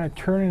 kind of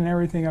turning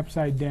everything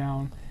upside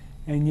down,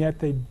 and yet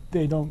they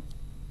don't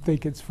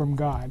think it's from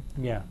God?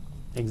 Yeah,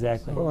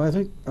 exactly. Well,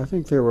 I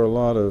think there were a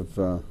lot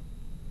of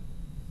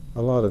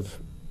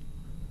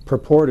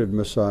purported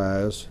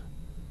messiahs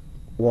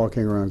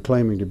walking around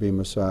claiming to be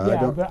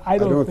Messiah. Yeah, I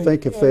don't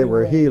think if they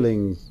were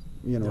healing,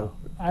 No.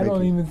 I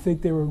don't even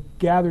think they were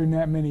gathering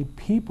that many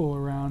people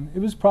around. It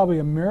was probably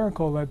a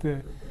miracle that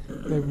the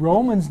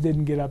Romans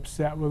didn't get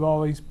upset with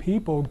all these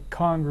people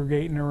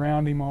congregating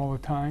around him all the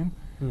time.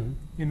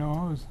 Mm-hmm. It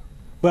was.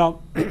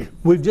 Well,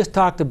 we've just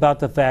talked about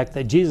the fact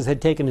that Jesus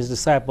had taken his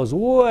disciples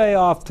way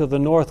off to the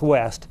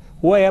northwest,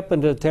 way up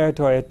into the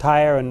territory of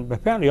Tyre and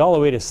apparently all the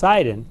way to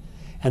Sidon.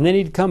 And then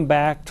he'd come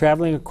back,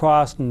 traveling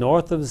across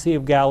north of the Sea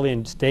of Galilee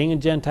and staying in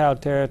Gentile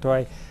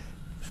territory,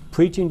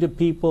 preaching to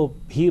people,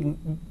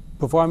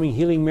 performing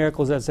healing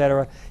miracles,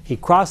 etc. He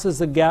crosses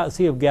the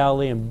Sea of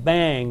Galilee and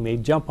bang, they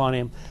jump on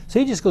him. So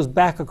he just goes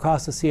back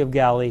across the Sea of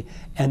Galilee,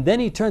 and then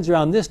he turns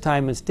around this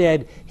time.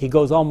 Instead, he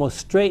goes almost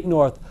straight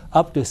north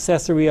up to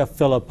Caesarea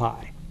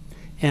Philippi.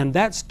 And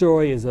that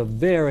story is a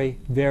very,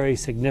 very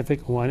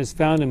significant one. It's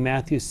found in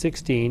Matthew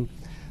 16.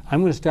 I'm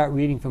going to start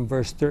reading from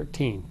verse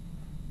 13.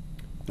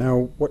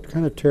 Now, what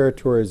kind of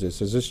territory is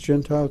this? Is this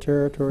Gentile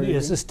territory?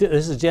 This is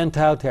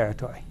Gentile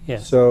territory,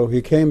 yes. So he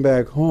came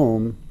back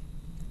home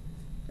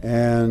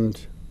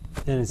and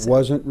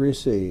wasn't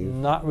received.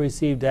 Not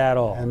received at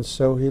all. And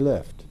so he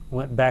left.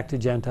 Went back to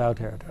Gentile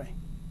territory.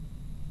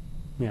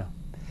 Yeah.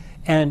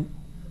 And,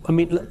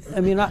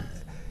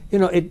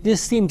 it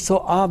just seems so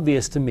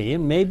obvious to me,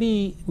 and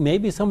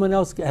maybe someone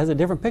else has a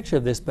different picture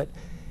of this, but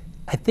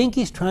I think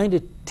he's trying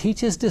to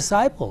teach his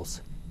disciples.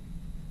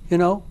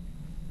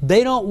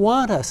 They don't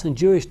want us in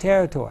Jewish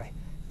territory.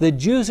 The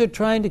Jews are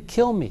trying to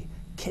kill me.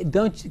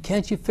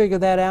 Can't you figure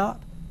that out?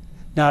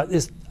 Now,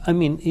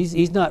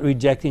 he's not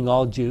rejecting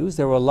all Jews.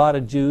 There were a lot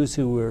of Jews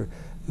who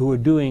were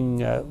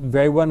doing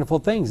very wonderful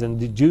things, and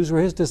the Jews were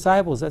his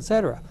disciples,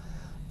 etc.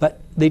 But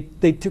they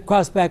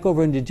crossed back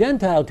over into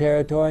Gentile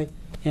territory,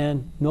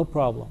 and no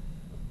problem.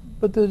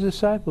 But the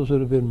disciples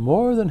would have been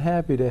more than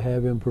happy to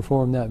have him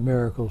perform that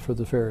miracle for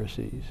the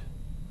Pharisees.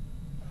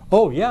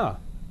 Oh, yeah.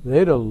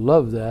 They'd have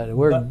loved that.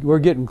 We're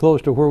getting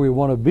close to where we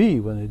want to be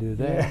when they do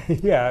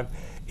that. Yeah.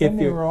 And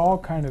they were all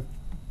kind of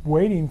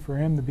waiting for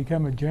him to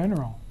become a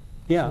general.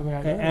 Yeah, So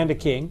that- and a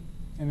king.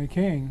 And a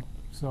king.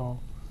 So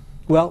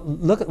Well,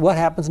 look at what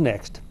happens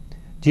next.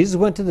 Jesus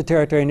went to the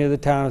territory near the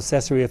town of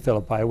Caesarea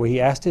Philippi, where he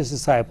asked his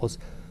disciples,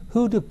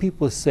 "Who do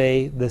people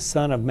say the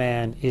Son of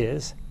Man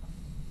is?"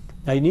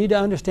 Now you need to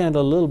understand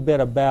a little bit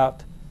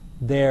about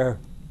their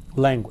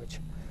language.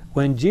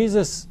 When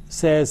Jesus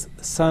says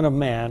Son of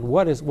Man,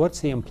 what's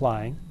he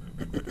implying?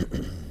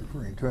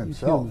 Referring to He's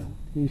himself. human.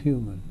 He's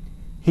human.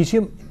 He's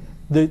human.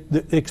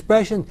 The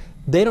expression,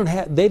 they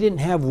didn't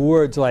have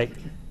words like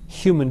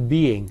human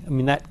being, I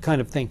mean that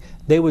kind of thing.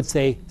 They would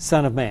say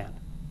Son of Man.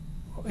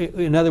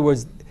 In other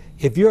words,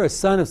 if you're a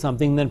son of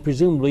something, then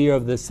presumably you're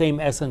of the same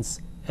essence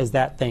as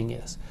that thing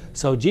is.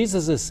 So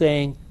Jesus is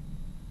saying,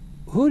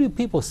 who do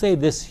people say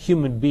this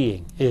human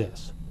being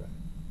is?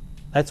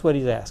 That's what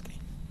he's asking.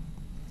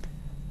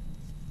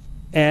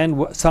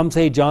 And some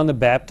say John the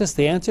Baptist,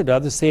 they answered.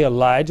 Others say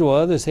Elijah, while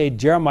others say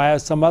Jeremiah,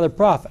 some other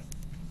prophet.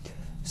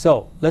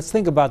 So let's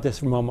think about this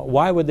for a moment.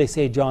 Why would they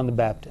say John the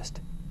Baptist?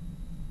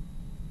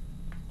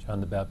 John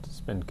the Baptist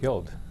has been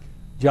killed.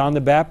 John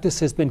the Baptist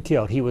has been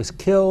killed. He was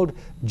killed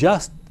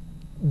just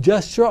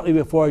shortly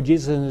before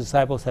Jesus and his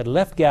disciples had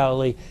left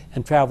Galilee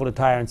and traveled to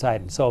Tyre and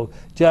Sidon. So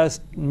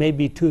just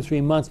maybe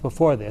 2-3 months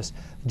before this,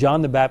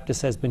 John the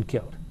Baptist has been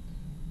killed.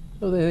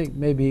 So they think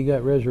maybe he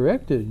got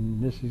resurrected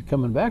and this is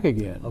coming back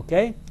again.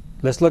 Okay?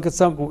 Let's look at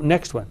some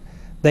next one.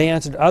 They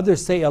answered,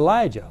 others say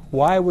Elijah.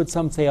 Why would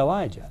some say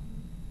Elijah?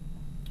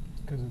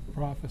 because of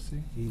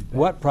prophecy. He's back.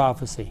 What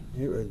prophecy?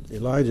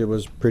 Elijah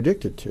was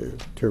predicted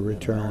to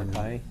return.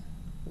 Malachi,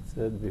 it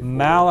said before.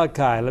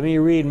 Malachi. Let me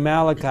read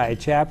Malachi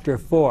chapter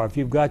 4. If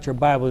you've got your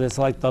Bible, it's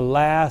like the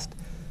last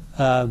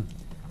 2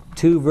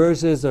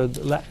 verses, or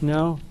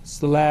no, it's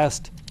the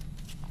last,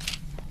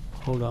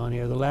 hold on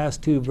here, the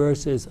last 2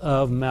 verses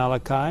of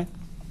Malachi.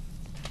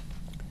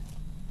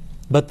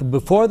 But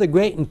before the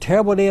great and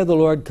terrible day of the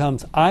Lord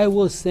comes, I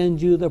will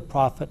send you the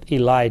prophet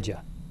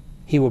Elijah.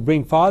 He will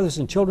bring fathers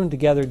and children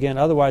together again,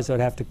 otherwise they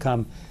would have to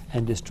come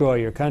and destroy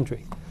your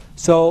country.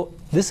 So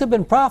this had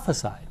been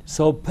prophesied.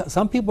 So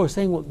some people are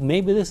saying, well,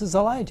 maybe this is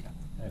Elijah.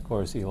 And of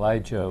course,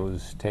 Elijah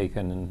was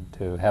taken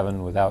to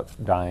heaven without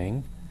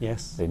dying.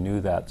 Yes. They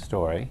knew that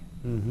story.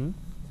 Mm-hmm.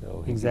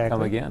 So he Exactly. could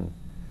come again.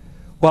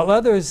 While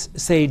others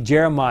say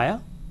Jeremiah,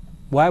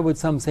 why would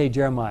some say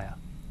Jeremiah?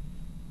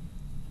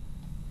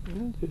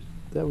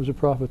 That was a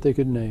prophet they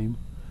could name.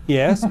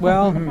 Yes,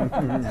 well,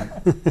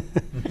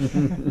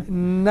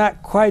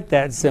 not quite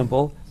that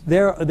simple.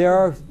 There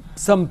are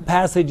some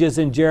passages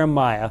in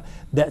Jeremiah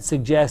that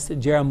suggest that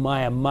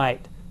Jeremiah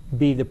might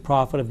be the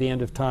prophet of the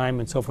end of time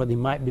and so forth. He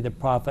might be the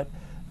prophet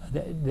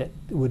that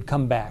would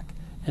come back.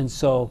 And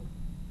so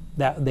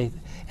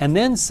and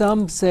then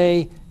some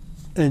say,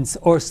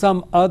 or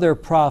some other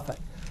prophet.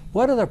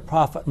 What other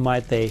prophet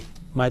might they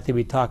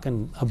be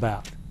talking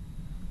about?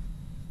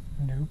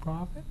 A new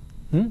prophet?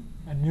 Hmm?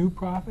 A new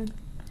prophet?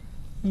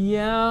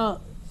 Yeah,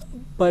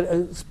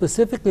 but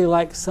specifically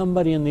like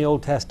somebody in the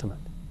Old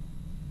Testament.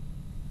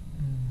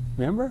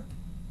 Remember?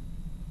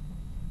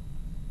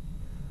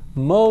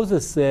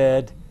 Moses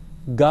said,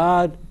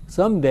 God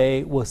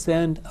someday will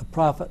send a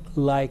prophet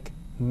like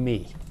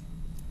me.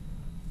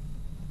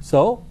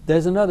 So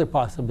there's another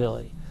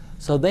possibility.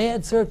 So they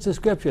had searched the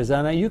scriptures,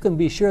 and you can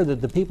be sure that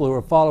the people who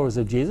were followers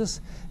of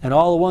Jesus and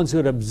all the ones who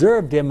had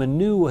observed him and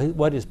knew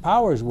what his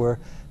powers were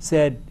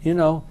said, you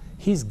know,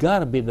 he's got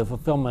to be the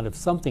fulfillment of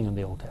something in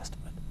the Old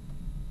Testament.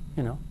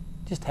 You know,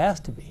 just has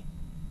to be.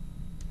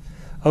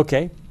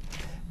 Okay.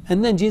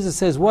 And then Jesus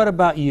says, what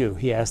about you?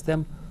 He asked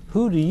them,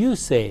 who do you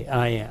say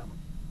I am?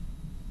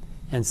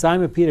 And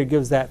Simon Peter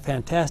gives that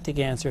fantastic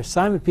answer.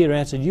 Simon Peter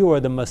answered, you are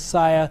the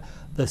Messiah,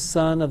 the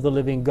Son of the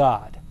living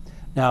God.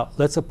 Now,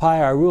 let's apply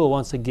our rule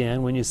once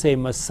again. When you say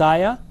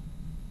Messiah,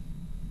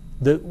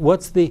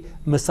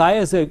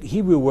 Messiah is a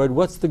Hebrew word.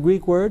 What's the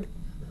Greek word?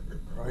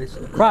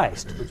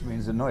 Christ. Which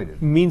means anointed.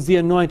 Means the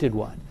anointed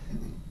one.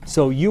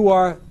 So you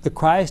are the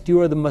Christ, you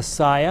are the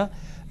Messiah,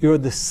 you're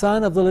the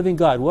Son of the living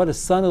God. What does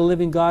Son of the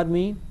living God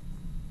mean?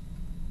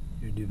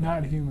 You're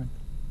divine. Not human.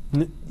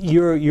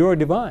 You're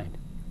divine.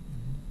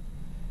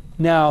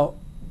 Now,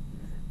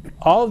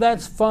 all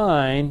that's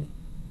fine.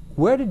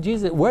 Where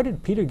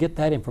did Peter get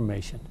that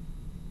information?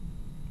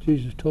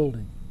 Jesus told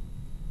him.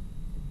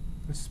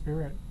 The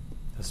Spirit.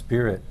 The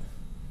Spirit.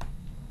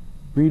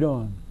 Read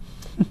on.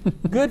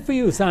 Good for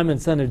you, Simon,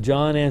 son of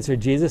John,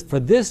 answered Jesus, for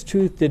this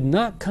truth did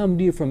not come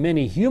to you from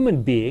any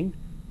human being.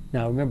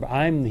 Now remember,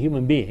 I'm the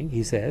human being,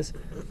 he says.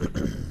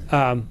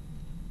 But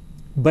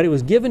it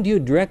was given to you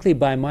directly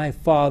by my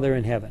Father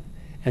in heaven.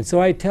 And so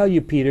I tell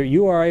you, Peter,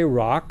 you are a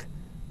rock.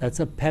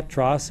 That's a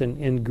Petros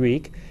in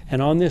Greek.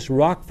 And on this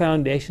rock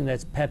foundation,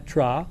 that's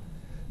Petra,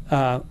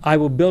 I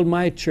will build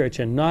my church,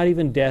 and not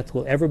even death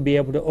will ever be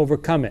able to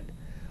overcome it.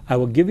 I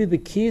will give you the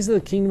keys of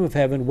the kingdom of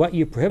heaven. What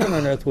you prohibit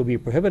on earth will be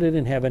prohibited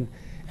in heaven,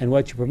 and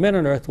what you permit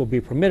on earth will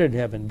be permitted in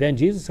heaven. Then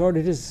Jesus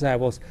ordered his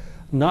disciples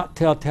not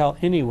to tell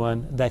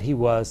anyone that he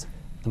was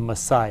the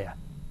Messiah,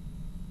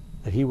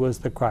 that he was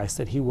the Christ,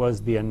 that he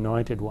was the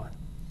anointed one.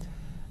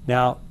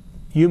 Now,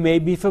 you may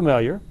be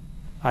familiar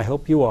I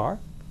hope you are,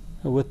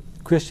 with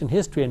Christian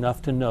history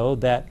enough to know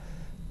that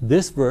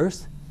this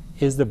verse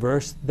is the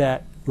verse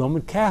that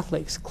Roman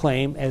Catholics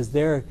claim as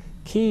their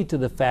key to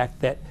the fact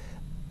that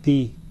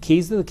the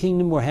keys of the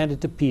kingdom were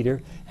handed to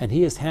Peter, and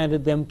he has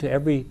handed them to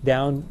every,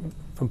 down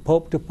from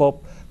pope to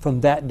pope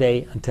from that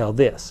day until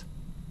this.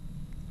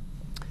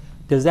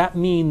 Does that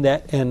mean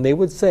that, and they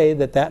would say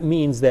that that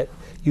means that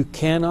you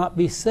cannot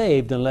be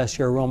saved unless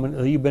you're a Roman,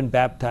 or you've been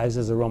baptized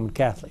as a Roman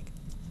Catholic?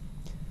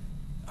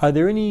 Are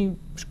there any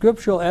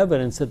scriptural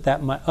evidence that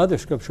that might, other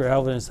scriptural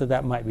evidence that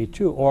that might be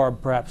true, or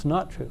perhaps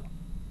not true?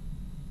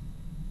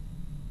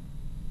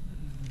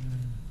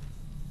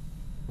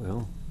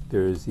 Well,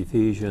 there's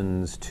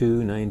Ephesians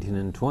 2:19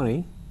 and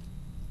 20.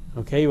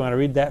 Okay, you want to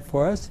read that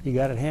for us? You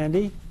got it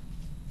handy?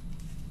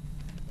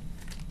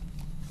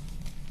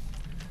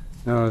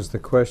 Now is the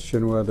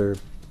question whether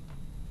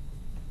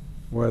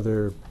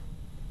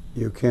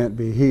you can't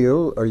be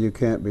healed or you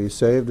can't be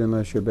saved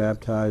unless you're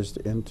baptized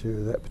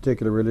into that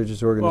particular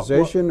religious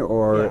organization,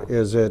 or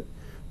is it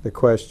the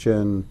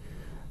question,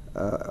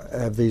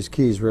 have these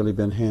keys really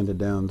been handed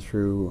down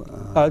through?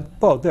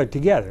 Both, they're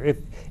together.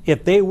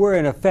 If they were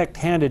in effect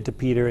handed to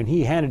Peter and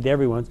he handed to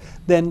everyone,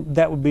 then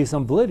that would be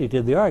some validity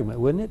to the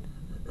argument, wouldn't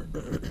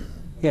it?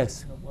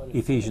 Yes.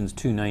 Ephesians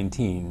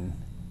 2:19.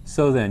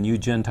 So then, you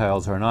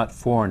Gentiles are not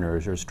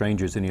foreigners or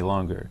strangers any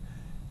longer.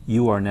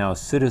 You are now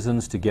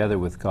citizens together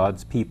with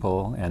God's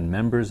people and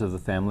members of the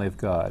family of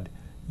God.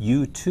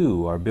 You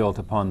too are built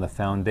upon the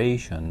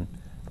foundation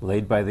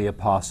laid by the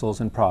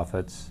apostles and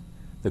prophets,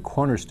 the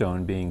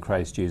cornerstone being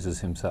Christ Jesus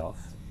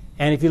himself.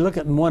 And if you look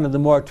at one of the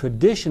more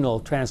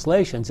traditional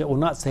translations, it will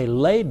not say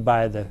laid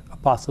by the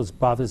apostles and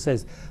prophets, it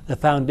says the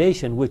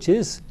foundation, which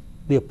is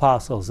the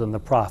apostles and the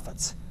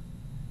prophets.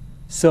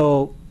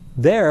 So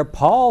there,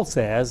 Paul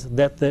says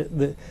that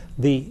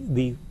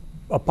the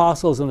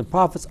apostles and the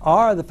prophets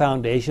are the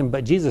foundation,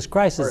 but Jesus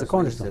Christ is the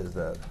cornerstone. Says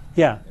that.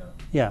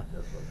 Yeah.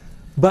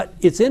 But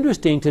it's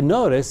interesting to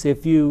notice,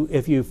 if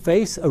you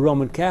face a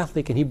Roman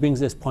Catholic and he brings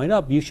this point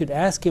up, you should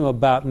ask him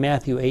about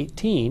Matthew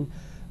 18,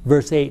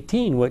 verse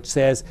 18, which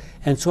says,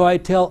 "And so I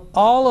tell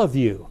all of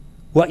you,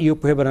 what you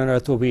prohibit on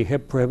earth will be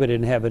prohibited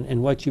in heaven,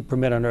 and what you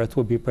permit on earth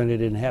will be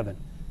permitted in heaven."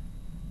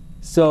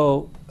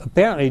 So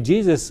apparently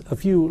Jesus, a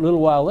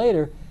little while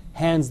later,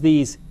 hands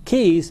these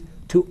keys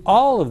to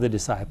all of the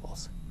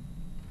disciples.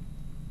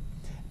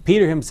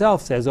 Peter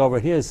himself says over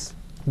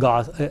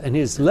in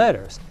his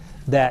letters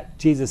that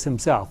Jesus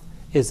himself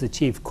is the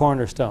chief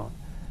cornerstone.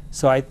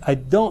 So I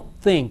don't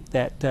think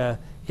that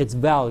it's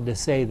valid to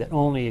say that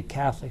only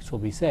Catholics will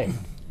be saved.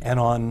 And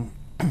on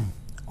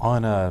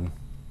a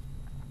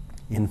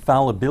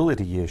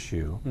infallibility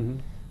issue,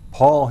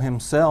 Paul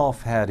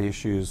himself had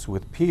issues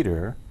with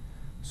Peter.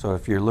 So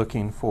if you're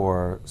looking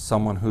for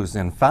someone who's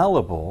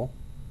infallible,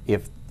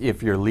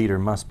 if your leader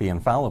must be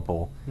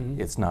infallible,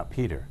 it's not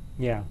Peter.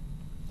 Yeah.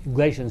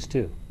 Galatians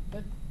 2.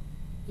 But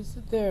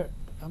isn't there,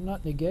 I'm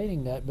not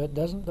negating that, but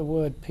doesn't the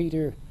word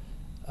Peter,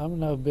 I'm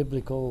no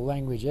biblical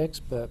language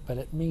expert, but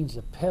it means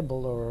a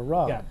pebble or a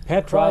rock. Yeah,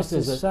 Petros Christ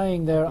is is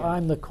saying there,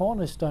 I'm the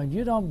cornerstone.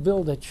 You don't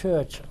build a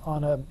church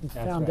on a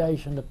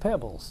foundation of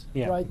pebbles.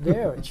 Yeah. Right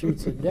there, it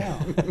shoots it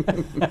down.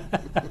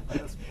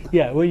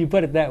 Yeah, well, you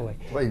put it that way.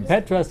 Wait.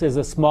 Petros is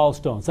a small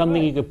stone,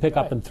 something you could pick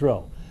up and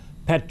throw.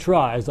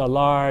 Petra is a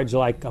large,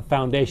 like a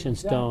foundation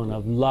stone, a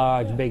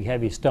large, big,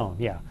 heavy stone.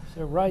 Yeah.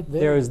 So right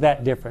there. There is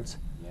that difference.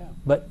 Yeah.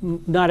 But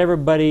not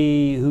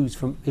everybody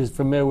is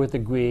familiar with the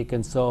Greek,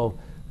 and so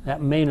that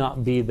may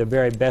not be the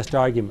very best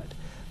argument.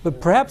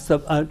 But perhaps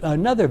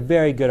another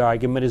very good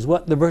argument is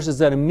what the verses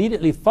that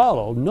immediately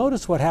follow.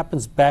 Notice what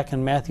happens back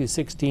in Matthew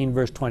 16,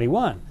 verse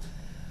 21.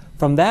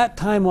 From that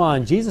time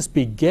on, Jesus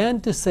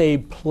began to say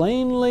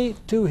plainly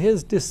to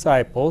his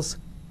disciples,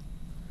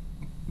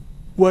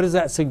 what does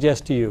that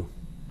suggest to you?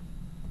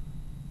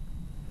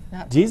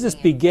 Jesus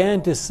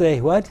began to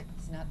say what?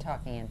 He's not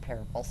talking in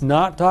parables.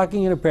 Not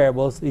talking in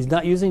parables. He's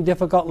not using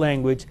difficult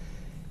language.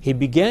 He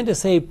began to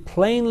say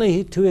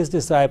plainly to his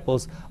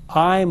disciples,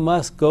 I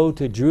must go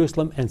to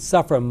Jerusalem and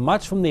suffer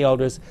much from the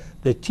elders,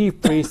 the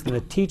chief priests, and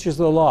the teachers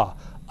of the law.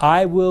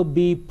 I will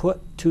be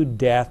put to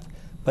death,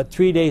 but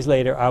 3 days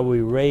later I will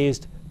be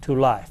raised to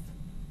life.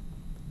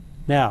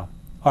 Now,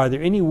 are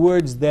there any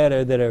words that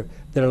are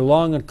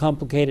long and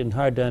complicated and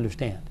hard to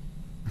understand?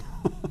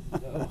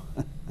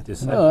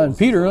 And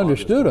Peter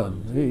understood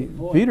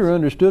him. Peter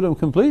understood him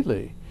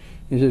completely.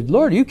 He said,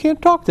 Lord, you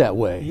can't talk that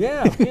way.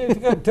 Yeah, he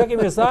took him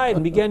aside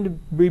and began to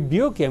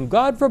rebuke him.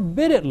 God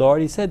forbid it,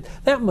 Lord. He said,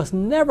 that must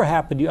never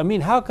happen to you. I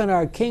mean, how can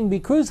our king be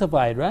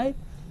crucified, right?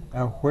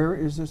 Now, where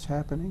is this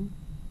happening?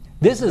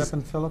 This is up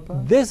in Philippi?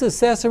 This is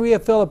Caesarea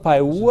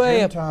Philippi,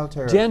 way up Gentile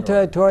territory.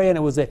 Gentile territory, and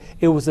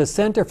it was a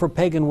center for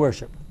pagan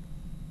worship.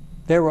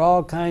 There were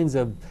all kinds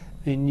of,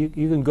 and you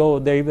can go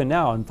there even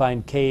now and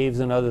find caves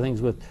and other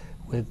things with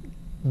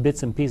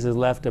bits and pieces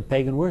left of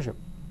pagan worship.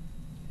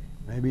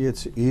 Maybe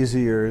it's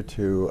easier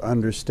to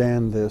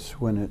understand this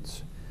when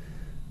it's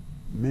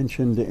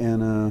mentioned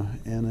in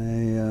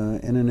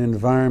an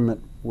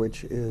environment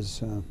which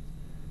is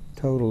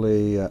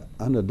totally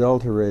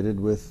unadulterated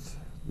with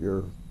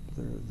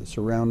the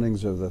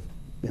surroundings of the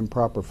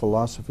improper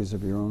philosophies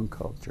of your own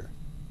culture.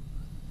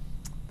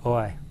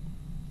 Boy,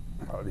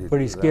 How do you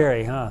pretty do that?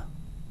 scary, huh?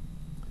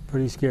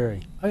 Pretty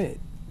scary. I mean,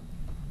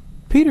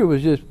 Peter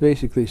was just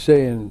basically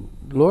saying,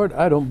 Lord,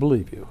 I don't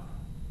believe you.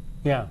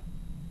 Yeah.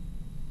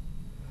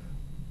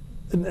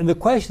 And the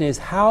question is,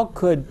 how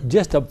could,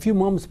 just a few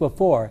moments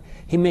before,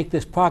 he make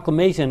this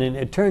proclamation, and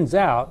it turns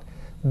out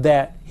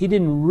that he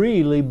didn't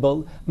really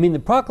believe. I mean, the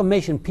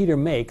proclamation Peter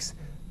makes,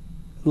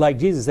 like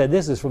Jesus said,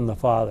 this is from the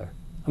Father.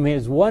 I mean,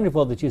 it's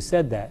wonderful that you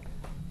said that.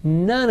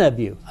 None of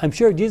you, I'm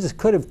sure Jesus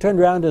could have turned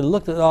around and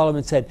looked at all of them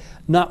and said,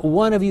 not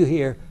one of you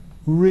here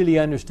really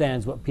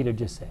understands what Peter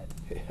just said.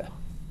 Yeah.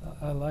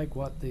 I like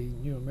what the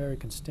New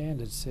American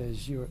Standard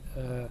says. You're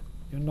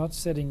not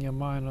setting your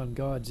mind on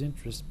God's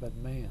interest, but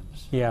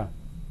man's. Yeah,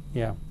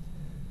 yeah.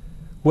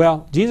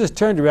 Well, Jesus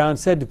turned around and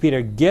said to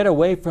Peter, get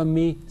away from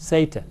me,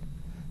 Satan.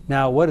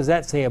 Now, what does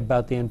that say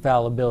about the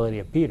infallibility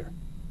of Peter?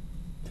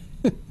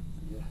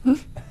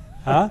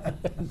 Huh?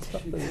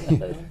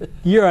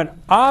 You're an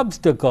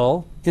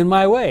obstacle in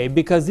my way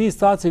because these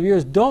thoughts of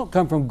yours don't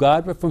come from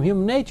God but from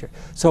human nature.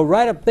 So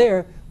right up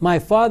there, my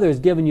Father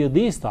has given you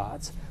these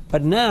thoughts,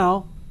 but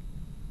now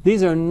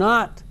these are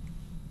not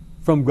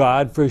from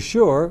God for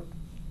sure.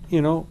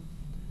 You know,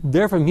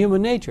 they're from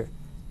human nature.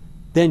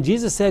 Then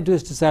Jesus said to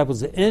his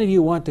disciples, if any of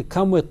you want to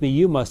come with me,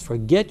 you must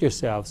forget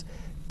yourselves,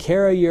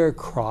 carry your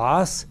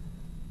cross.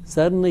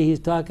 Suddenly he's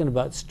talking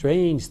about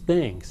strange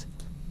things.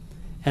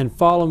 And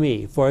follow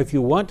me. For if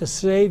you want to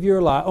save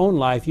your own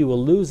life, you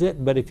will lose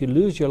it. But if you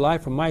lose your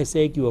life for my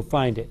sake, you will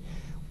find it.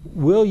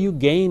 Will you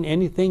gain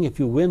anything if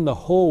you win the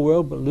whole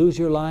world but lose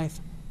your life?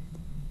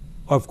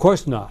 Of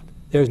course not.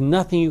 There's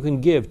nothing you can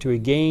give to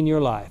regain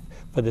your life.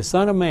 For the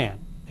Son of Man,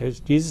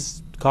 there's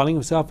Jesus calling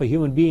himself a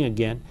human being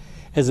again,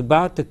 is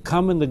about to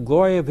come in the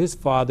glory of his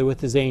Father with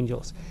his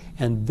angels.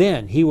 And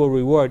then he will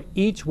reward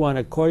each one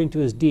according to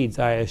his deeds.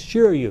 I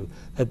assure you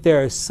that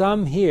there are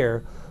some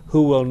here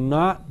who will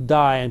not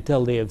die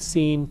until they have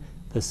seen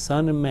the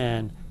Son of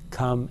Man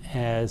come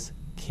as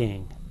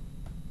King.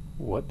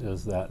 What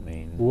does that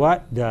mean?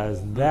 What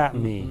does that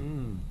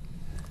mean?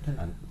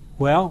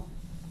 Well,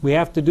 we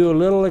have to do a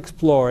little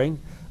exploring.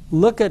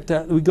 Look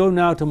at, we go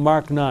now to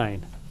Mark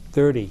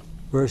 9:30,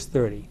 verse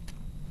 30.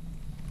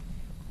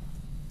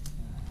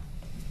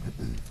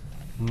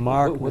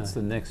 Mark What's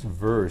the next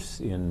verse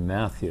in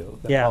Matthew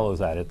that Yeah. follows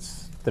that?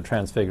 It's the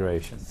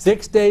Transfiguration.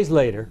 6 days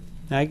later,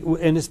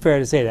 and it's fair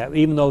to say that,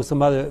 even though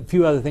a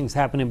few other things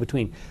happened in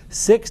between.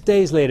 6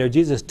 days later,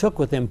 Jesus took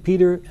with him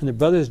Peter and the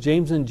brothers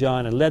James and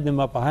John and led them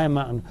up a high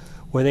mountain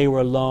where they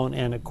were alone.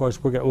 And of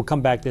course, we'll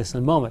come back to this in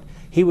a moment.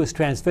 He was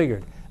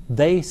transfigured.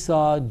 They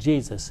saw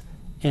Jesus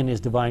in his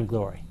divine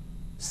glory.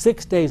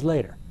 6 days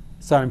later.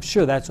 So I'm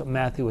sure that's what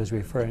Matthew was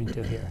referring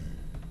to here.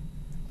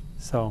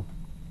 So,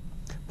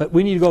 but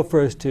we need to go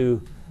first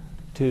to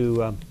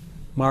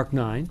Mark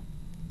 9.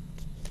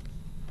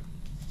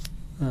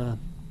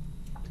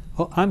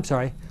 Oh, I'm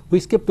sorry. We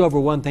skipped over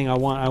one thing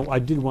I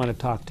did want to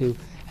talk to,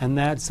 and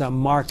that's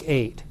Mark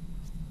 8,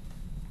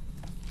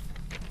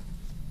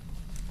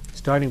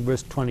 starting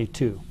verse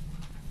 22.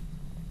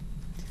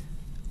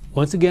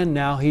 Once again,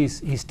 now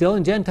he's still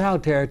in Gentile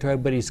territory,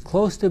 but he's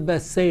close to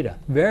Bethsaida,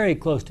 very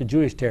close to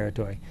Jewish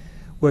territory,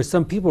 where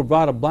some people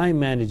brought a blind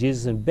man to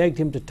Jesus and begged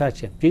him to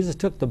touch him. Jesus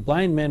took the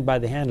blind man by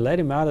the hand and led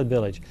him out of the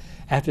village.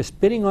 After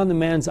spitting on the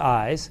man's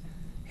eyes,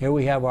 here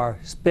we have our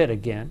spit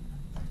again,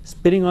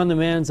 spitting on the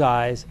man's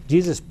eyes,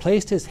 Jesus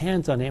placed his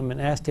hands on him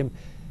and asked him,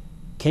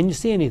 can you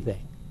see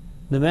anything?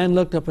 The man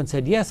looked up and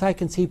said, yes, I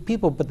can see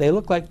people, but they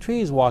look like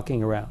trees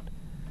walking around.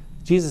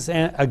 Jesus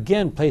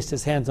again placed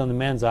his hands on the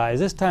man's eyes.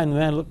 This time the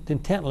man looked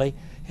intently.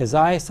 His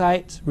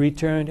eyesight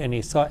returned and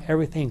he saw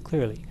everything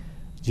clearly.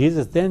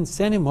 Jesus then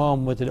sent him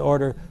home with an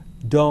order,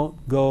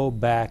 don't go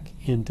back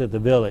into the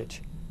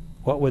village.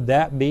 What would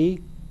that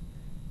be?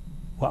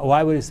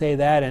 Why would he say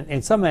that?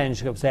 And some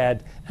manuscripts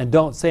add, and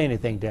don't say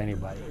anything to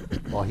anybody.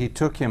 Well, he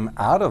took him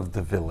out of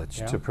the village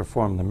Yeah. to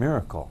perform the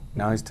miracle.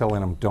 Now he's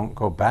telling him, don't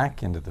go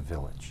back into the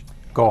village.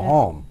 Go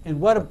home. And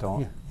what but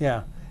don't.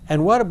 Yeah.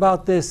 And what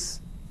about this?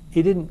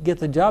 He didn't get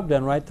the job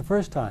done right the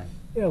first time.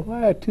 Yeah,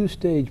 why a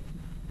two-stage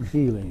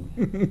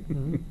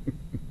healing?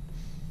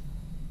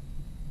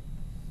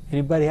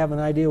 Anybody have an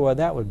idea why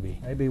that would be?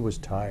 Maybe he was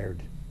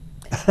tired.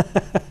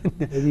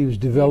 Maybe he was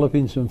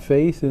developing some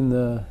faith in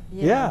the...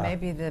 Yeah.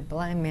 Maybe the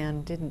blind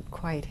man didn't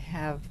quite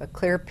have a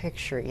clear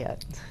picture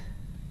yet.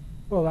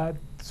 Well,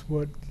 that's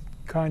what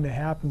kind of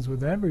happens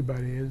with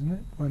everybody, isn't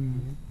it?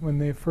 When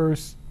they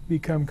first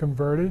become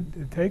converted,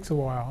 it takes a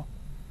while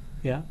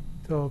Yeah.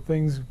 till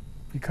things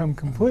become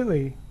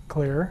completely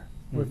clear.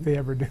 If they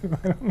ever do,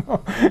 I don't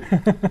know.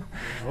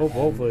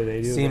 Hopefully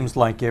they do. Seems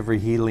like every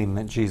healing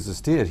that Jesus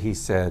did, he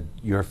said,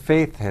 your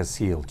faith has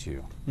healed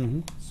you. Mm-hmm.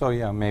 So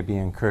yeah, maybe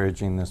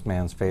encouraging this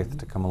man's faith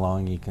to come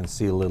along. He can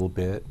see a little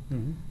bit.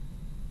 Mm-hmm.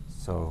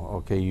 So,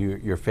 okay,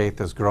 your faith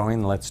is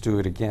growing. Let's do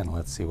it again.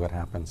 Let's see what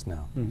happens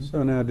now. Mm-hmm.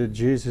 So now, did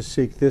Jesus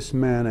seek this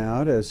man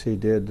out as he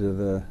did to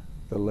the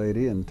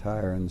lady in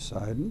Tyre and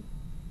Sidon?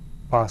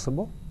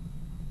 Possible.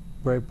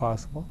 very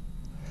possible.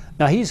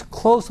 Now he's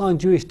close on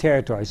Jewish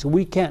territory, so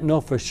we can't know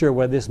for sure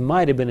whether this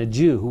might have been a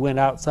Jew who went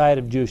outside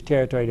of Jewish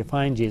territory to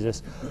find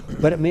Jesus,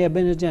 but it may have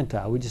been a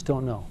Gentile. We just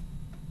don't know.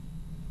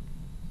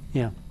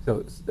 Yeah. So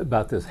it's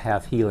about this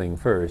half healing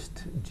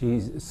first.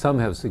 Some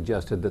have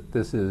suggested that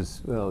this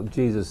is, well,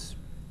 Jesus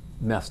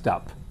messed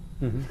up.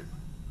 Mm-hmm.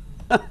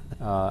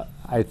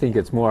 I think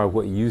it's more of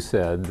what you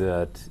said,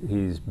 that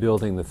he's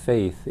building the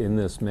faith in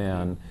this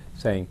man,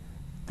 saying,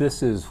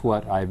 this is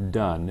what I've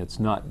done. It's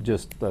not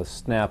just the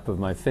snap of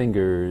my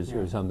fingers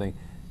or something.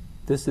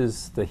 This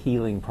is the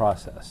healing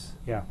process.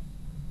 Yeah.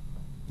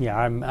 Yeah,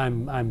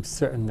 I'm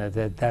certain that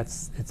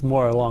it's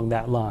more along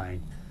that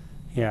line.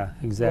 Yeah,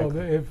 exactly.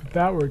 Well, if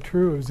that were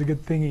true, it was a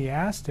good thing he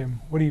asked him,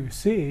 what do you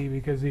see?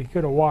 Because he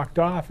could have walked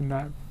off and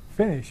not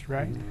finished,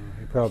 right?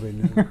 He probably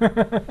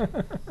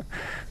knew.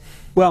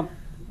 Well,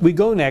 we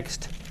go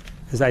next,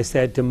 as I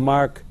said, to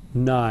Mark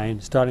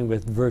 9, starting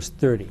with verse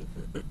 30.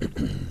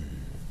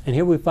 And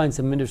here we find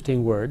some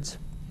interesting words.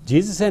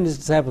 Jesus and his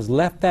disciples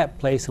left that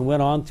place and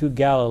went on through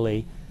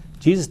Galilee.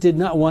 Jesus did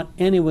not want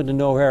anyone to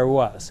know where he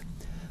was.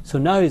 So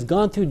now he's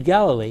gone through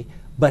Galilee,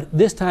 but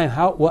this time,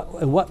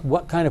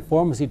 what kind of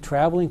form was he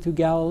traveling through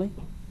Galilee?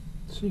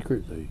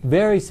 Secretly.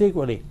 Very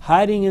secretly,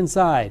 hiding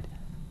inside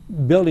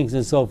buildings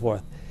and so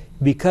forth,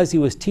 because he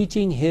was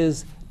teaching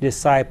his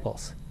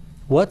disciples.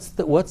 What's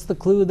the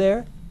clue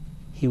there?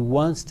 He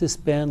wants to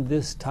spend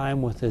this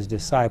time with his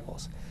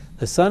disciples.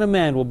 The Son of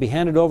Man will be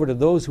handed over to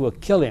those who will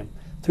kill him.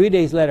 3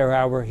 days later,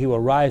 however, he will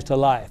rise to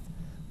life.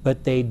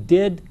 But they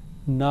did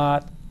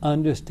not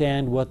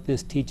understand what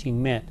this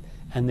teaching meant,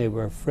 and they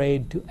were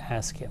afraid to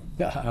ask him.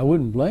 Yeah, I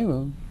wouldn't blame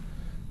him.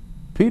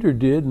 Peter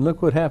did, and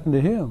look what happened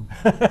to him.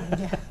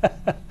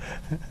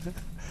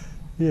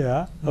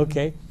 Yeah,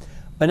 okay.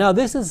 But now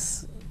this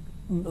is,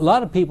 a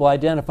lot of people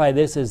identify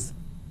this as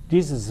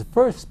Jesus is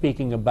first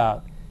speaking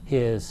about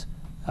his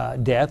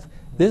death.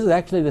 This is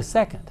actually the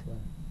second,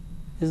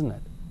 isn't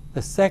it?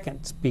 The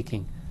second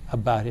speaking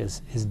about his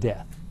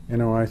death. You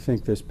know, I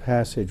think this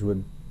passage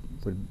would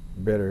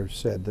better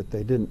said that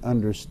they didn't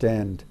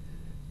understand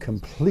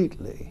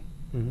completely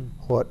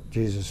what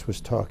Jesus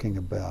was talking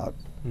about,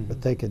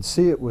 but they could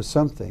see it was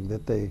something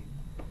that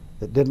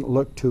didn't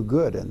look too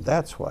good, and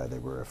that's why they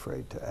were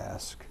afraid to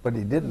ask. But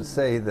he didn't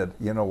say that,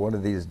 you know, one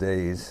of these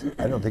days,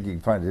 I don't think you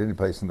can find it any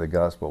place in the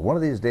gospel, one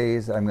of these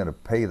days I'm going to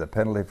pay the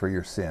penalty for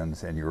your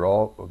sins and you're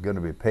all going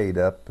to be paid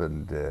up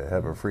and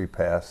have a free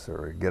pass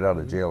or get out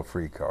of jail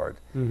free card.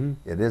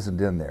 It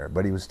isn't in there.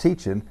 But he was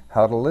teaching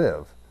how to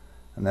live.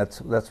 And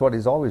that's what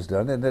he's always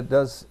done, and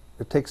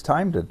it takes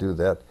time to do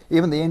that.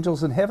 Even the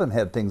angels in heaven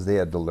had things they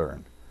had to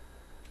learn.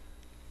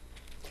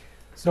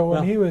 So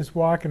when he was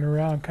walking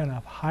around kind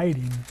of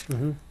hiding,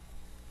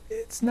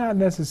 it's not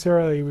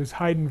necessarily he was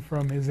hiding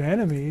from his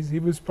enemies. He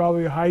was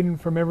probably hiding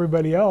from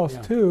everybody else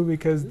too,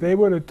 because they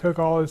would have took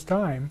all his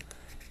time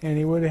and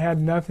he would have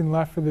had nothing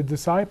left for the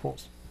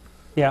disciples.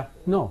 Yeah,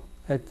 no,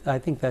 I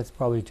think that's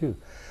probably true.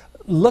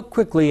 Look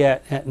quickly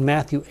at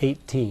Matthew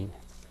 18.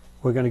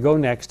 We're going to go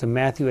next to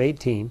Matthew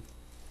 18,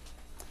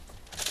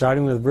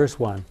 starting with verse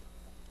 1.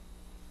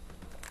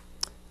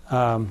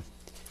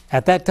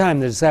 At that time,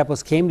 the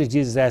disciples came to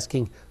Jesus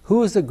asking,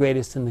 "Who is the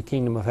greatest in the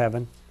kingdom of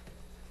heaven?"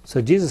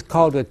 So Jesus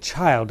called a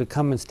child to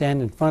come and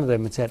stand in front of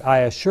them and said, "I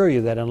assure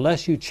you that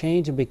unless you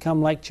change and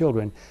become like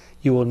children,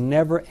 you will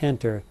never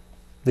enter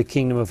the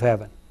kingdom of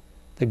heaven.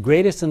 The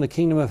greatest in the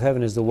kingdom of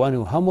heaven is the one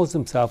who humbles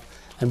himself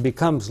and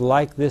becomes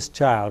like this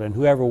child, and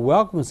whoever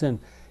welcomes him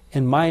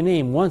in my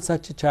name, one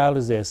such a child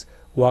as this,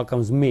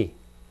 welcomes me."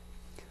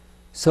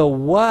 So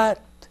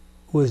what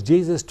was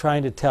Jesus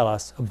trying to tell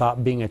us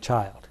about being a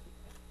child?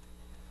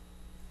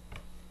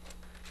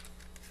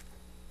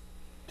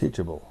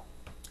 Teachable.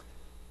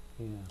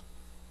 Yeah.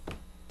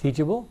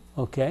 Teachable?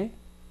 Okay.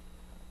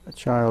 A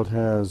child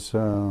has,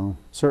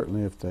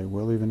 certainly if they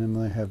will, even if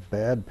they have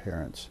bad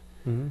parents,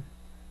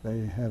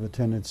 they have a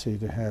tendency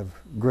to have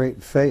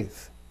great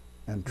faith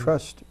and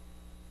trust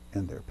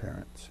in their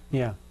parents.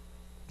 Yeah.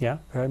 Yeah,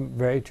 very,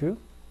 very true.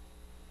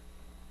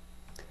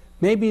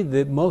 Maybe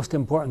the most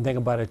important thing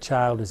about a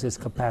child is his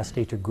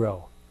capacity to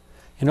grow.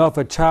 You know, if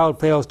a child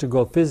fails to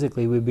grow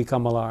physically, we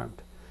become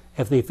alarmed.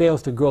 If he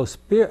fails to grow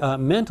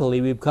mentally,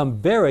 we become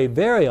very,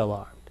 very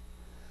alarmed.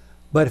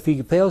 But if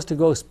he fails to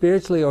grow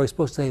spiritually, or we're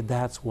supposed to say,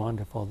 "That's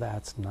wonderful,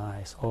 that's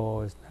nice,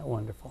 oh, isn't that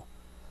wonderful?"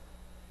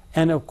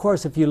 And of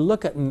course, if you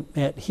look at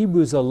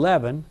Hebrews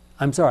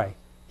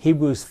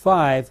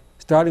 5,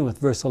 starting with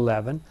verse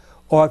 11,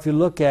 or if you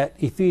look at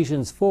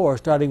Ephesians 4,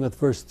 starting with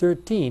verse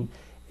 13,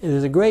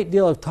 there's a great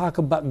deal of talk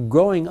about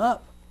growing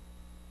up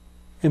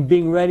and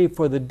being ready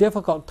for the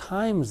difficult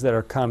times that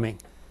are coming.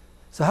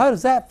 So how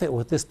does that fit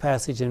with this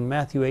passage in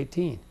Matthew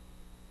 18?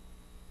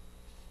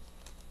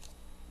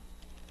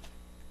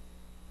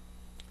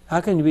 How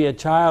can you be a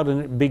child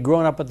and be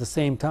grown up at the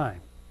same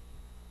time?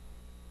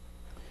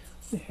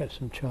 They have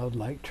some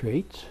childlike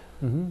traits.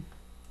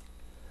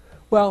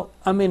 Well,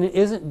 I mean,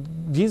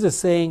 isn't Jesus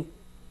saying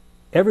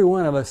every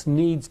one of us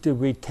needs to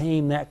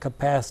retain that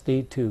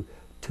capacity to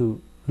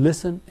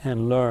listen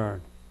and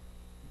learn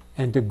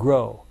and to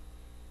grow?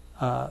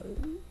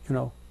 you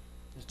know,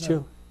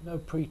 There's no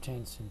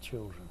pretense in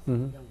children,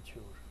 Mhm. young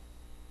children.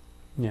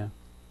 yeah.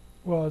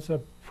 Well, it's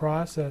a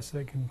process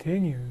that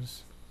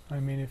continues. I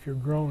mean, if you're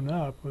grown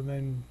up, well,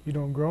 then you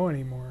don't grow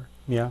anymore.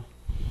 Yeah.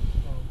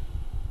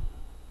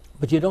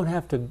 But you don't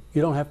have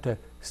to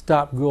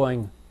stop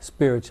growing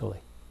spiritually.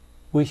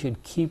 We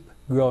should keep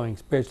growing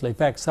spiritually. In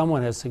fact,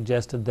 someone has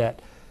suggested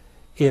that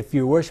if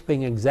you're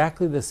worshiping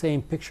exactly the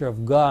same picture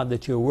of God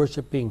that you were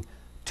worshiping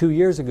 2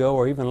 years ago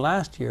or even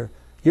last year,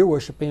 you're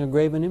worshiping a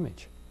graven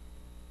image.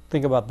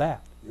 Think about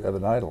that. You have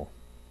an idol.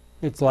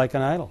 It's like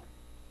an idol.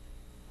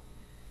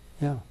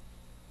 Yeah.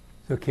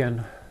 So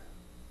Ken,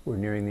 we're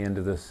nearing the end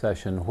of this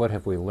session. What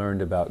have we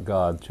learned about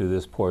God through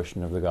this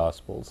portion of the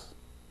Gospels?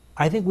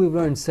 I think we've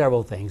learned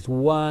several things.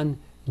 One,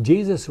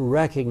 Jesus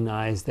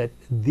recognized that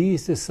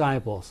these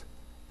disciples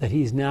that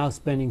he's now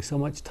spending so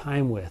much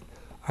time with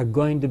are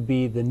going to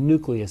be the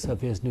nucleus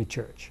of his new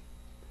church.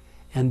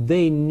 And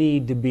they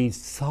need to be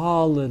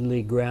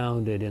solidly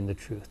grounded in the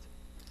truth.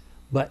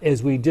 But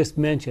as we just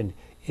mentioned,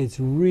 it's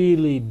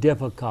really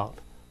difficult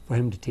for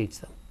him to teach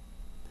them.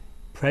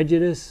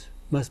 Prejudice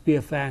must be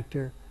a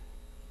factor.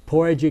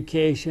 Poor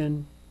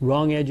education,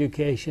 wrong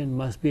education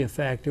must be a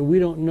factor. We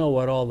don't know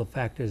what all the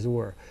factors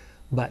were.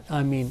 But,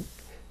 I mean,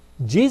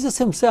 Jesus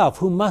himself,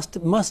 who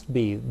must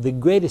be the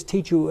greatest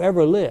teacher who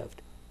ever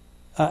lived,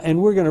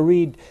 and we're going to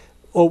read,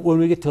 when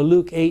we get to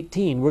Luke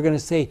 18, we're going to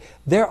say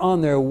they're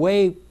on their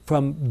way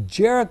from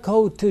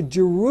Jericho to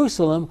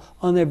Jerusalem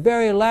on their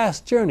very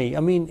last journey. I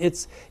mean,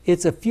 it's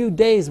a few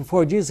days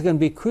before Jesus is going to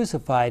be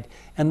crucified,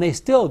 and they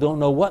still don't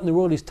know what in the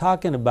world he's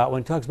talking about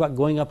when he talks about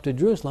going up to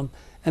Jerusalem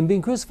and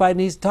being crucified,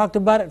 and he's talked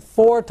about it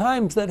 4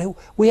 times that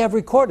we have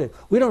recorded.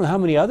 We don't know how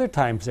many other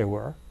times there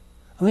were.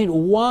 I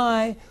mean,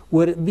 why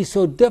would it be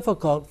so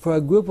difficult for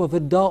a group of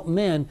adult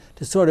men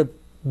to sort of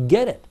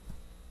get it?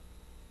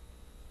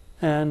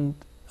 And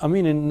I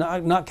mean, and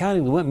not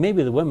counting the women,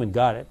 maybe the women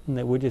got it, and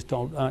that we just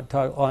aren't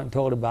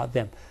told about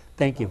them.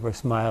 Thank you for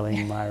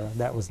smiling, Myra.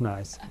 That was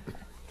nice.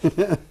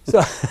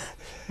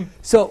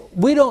 So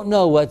we don't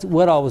know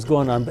what all was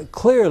going on, but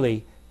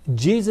clearly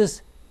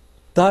Jesus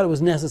thought it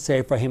was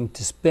necessary for him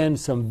to spend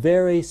some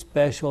very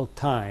special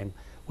time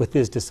with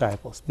his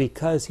disciples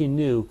because he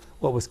knew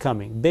what was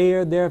coming.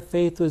 Their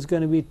faith was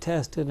going to be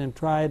tested and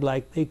tried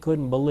like they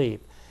couldn't believe.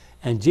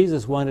 And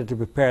Jesus wanted to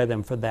prepare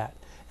them for that.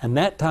 And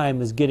that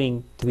time is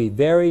getting to be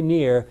very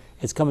near.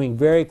 It's coming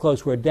very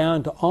close. We're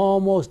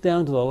almost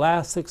down to the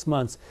last 6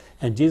 months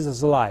and Jesus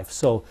is alive.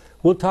 So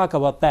we'll talk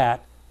about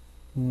that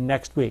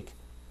next week.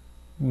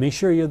 Make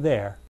sure you're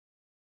there.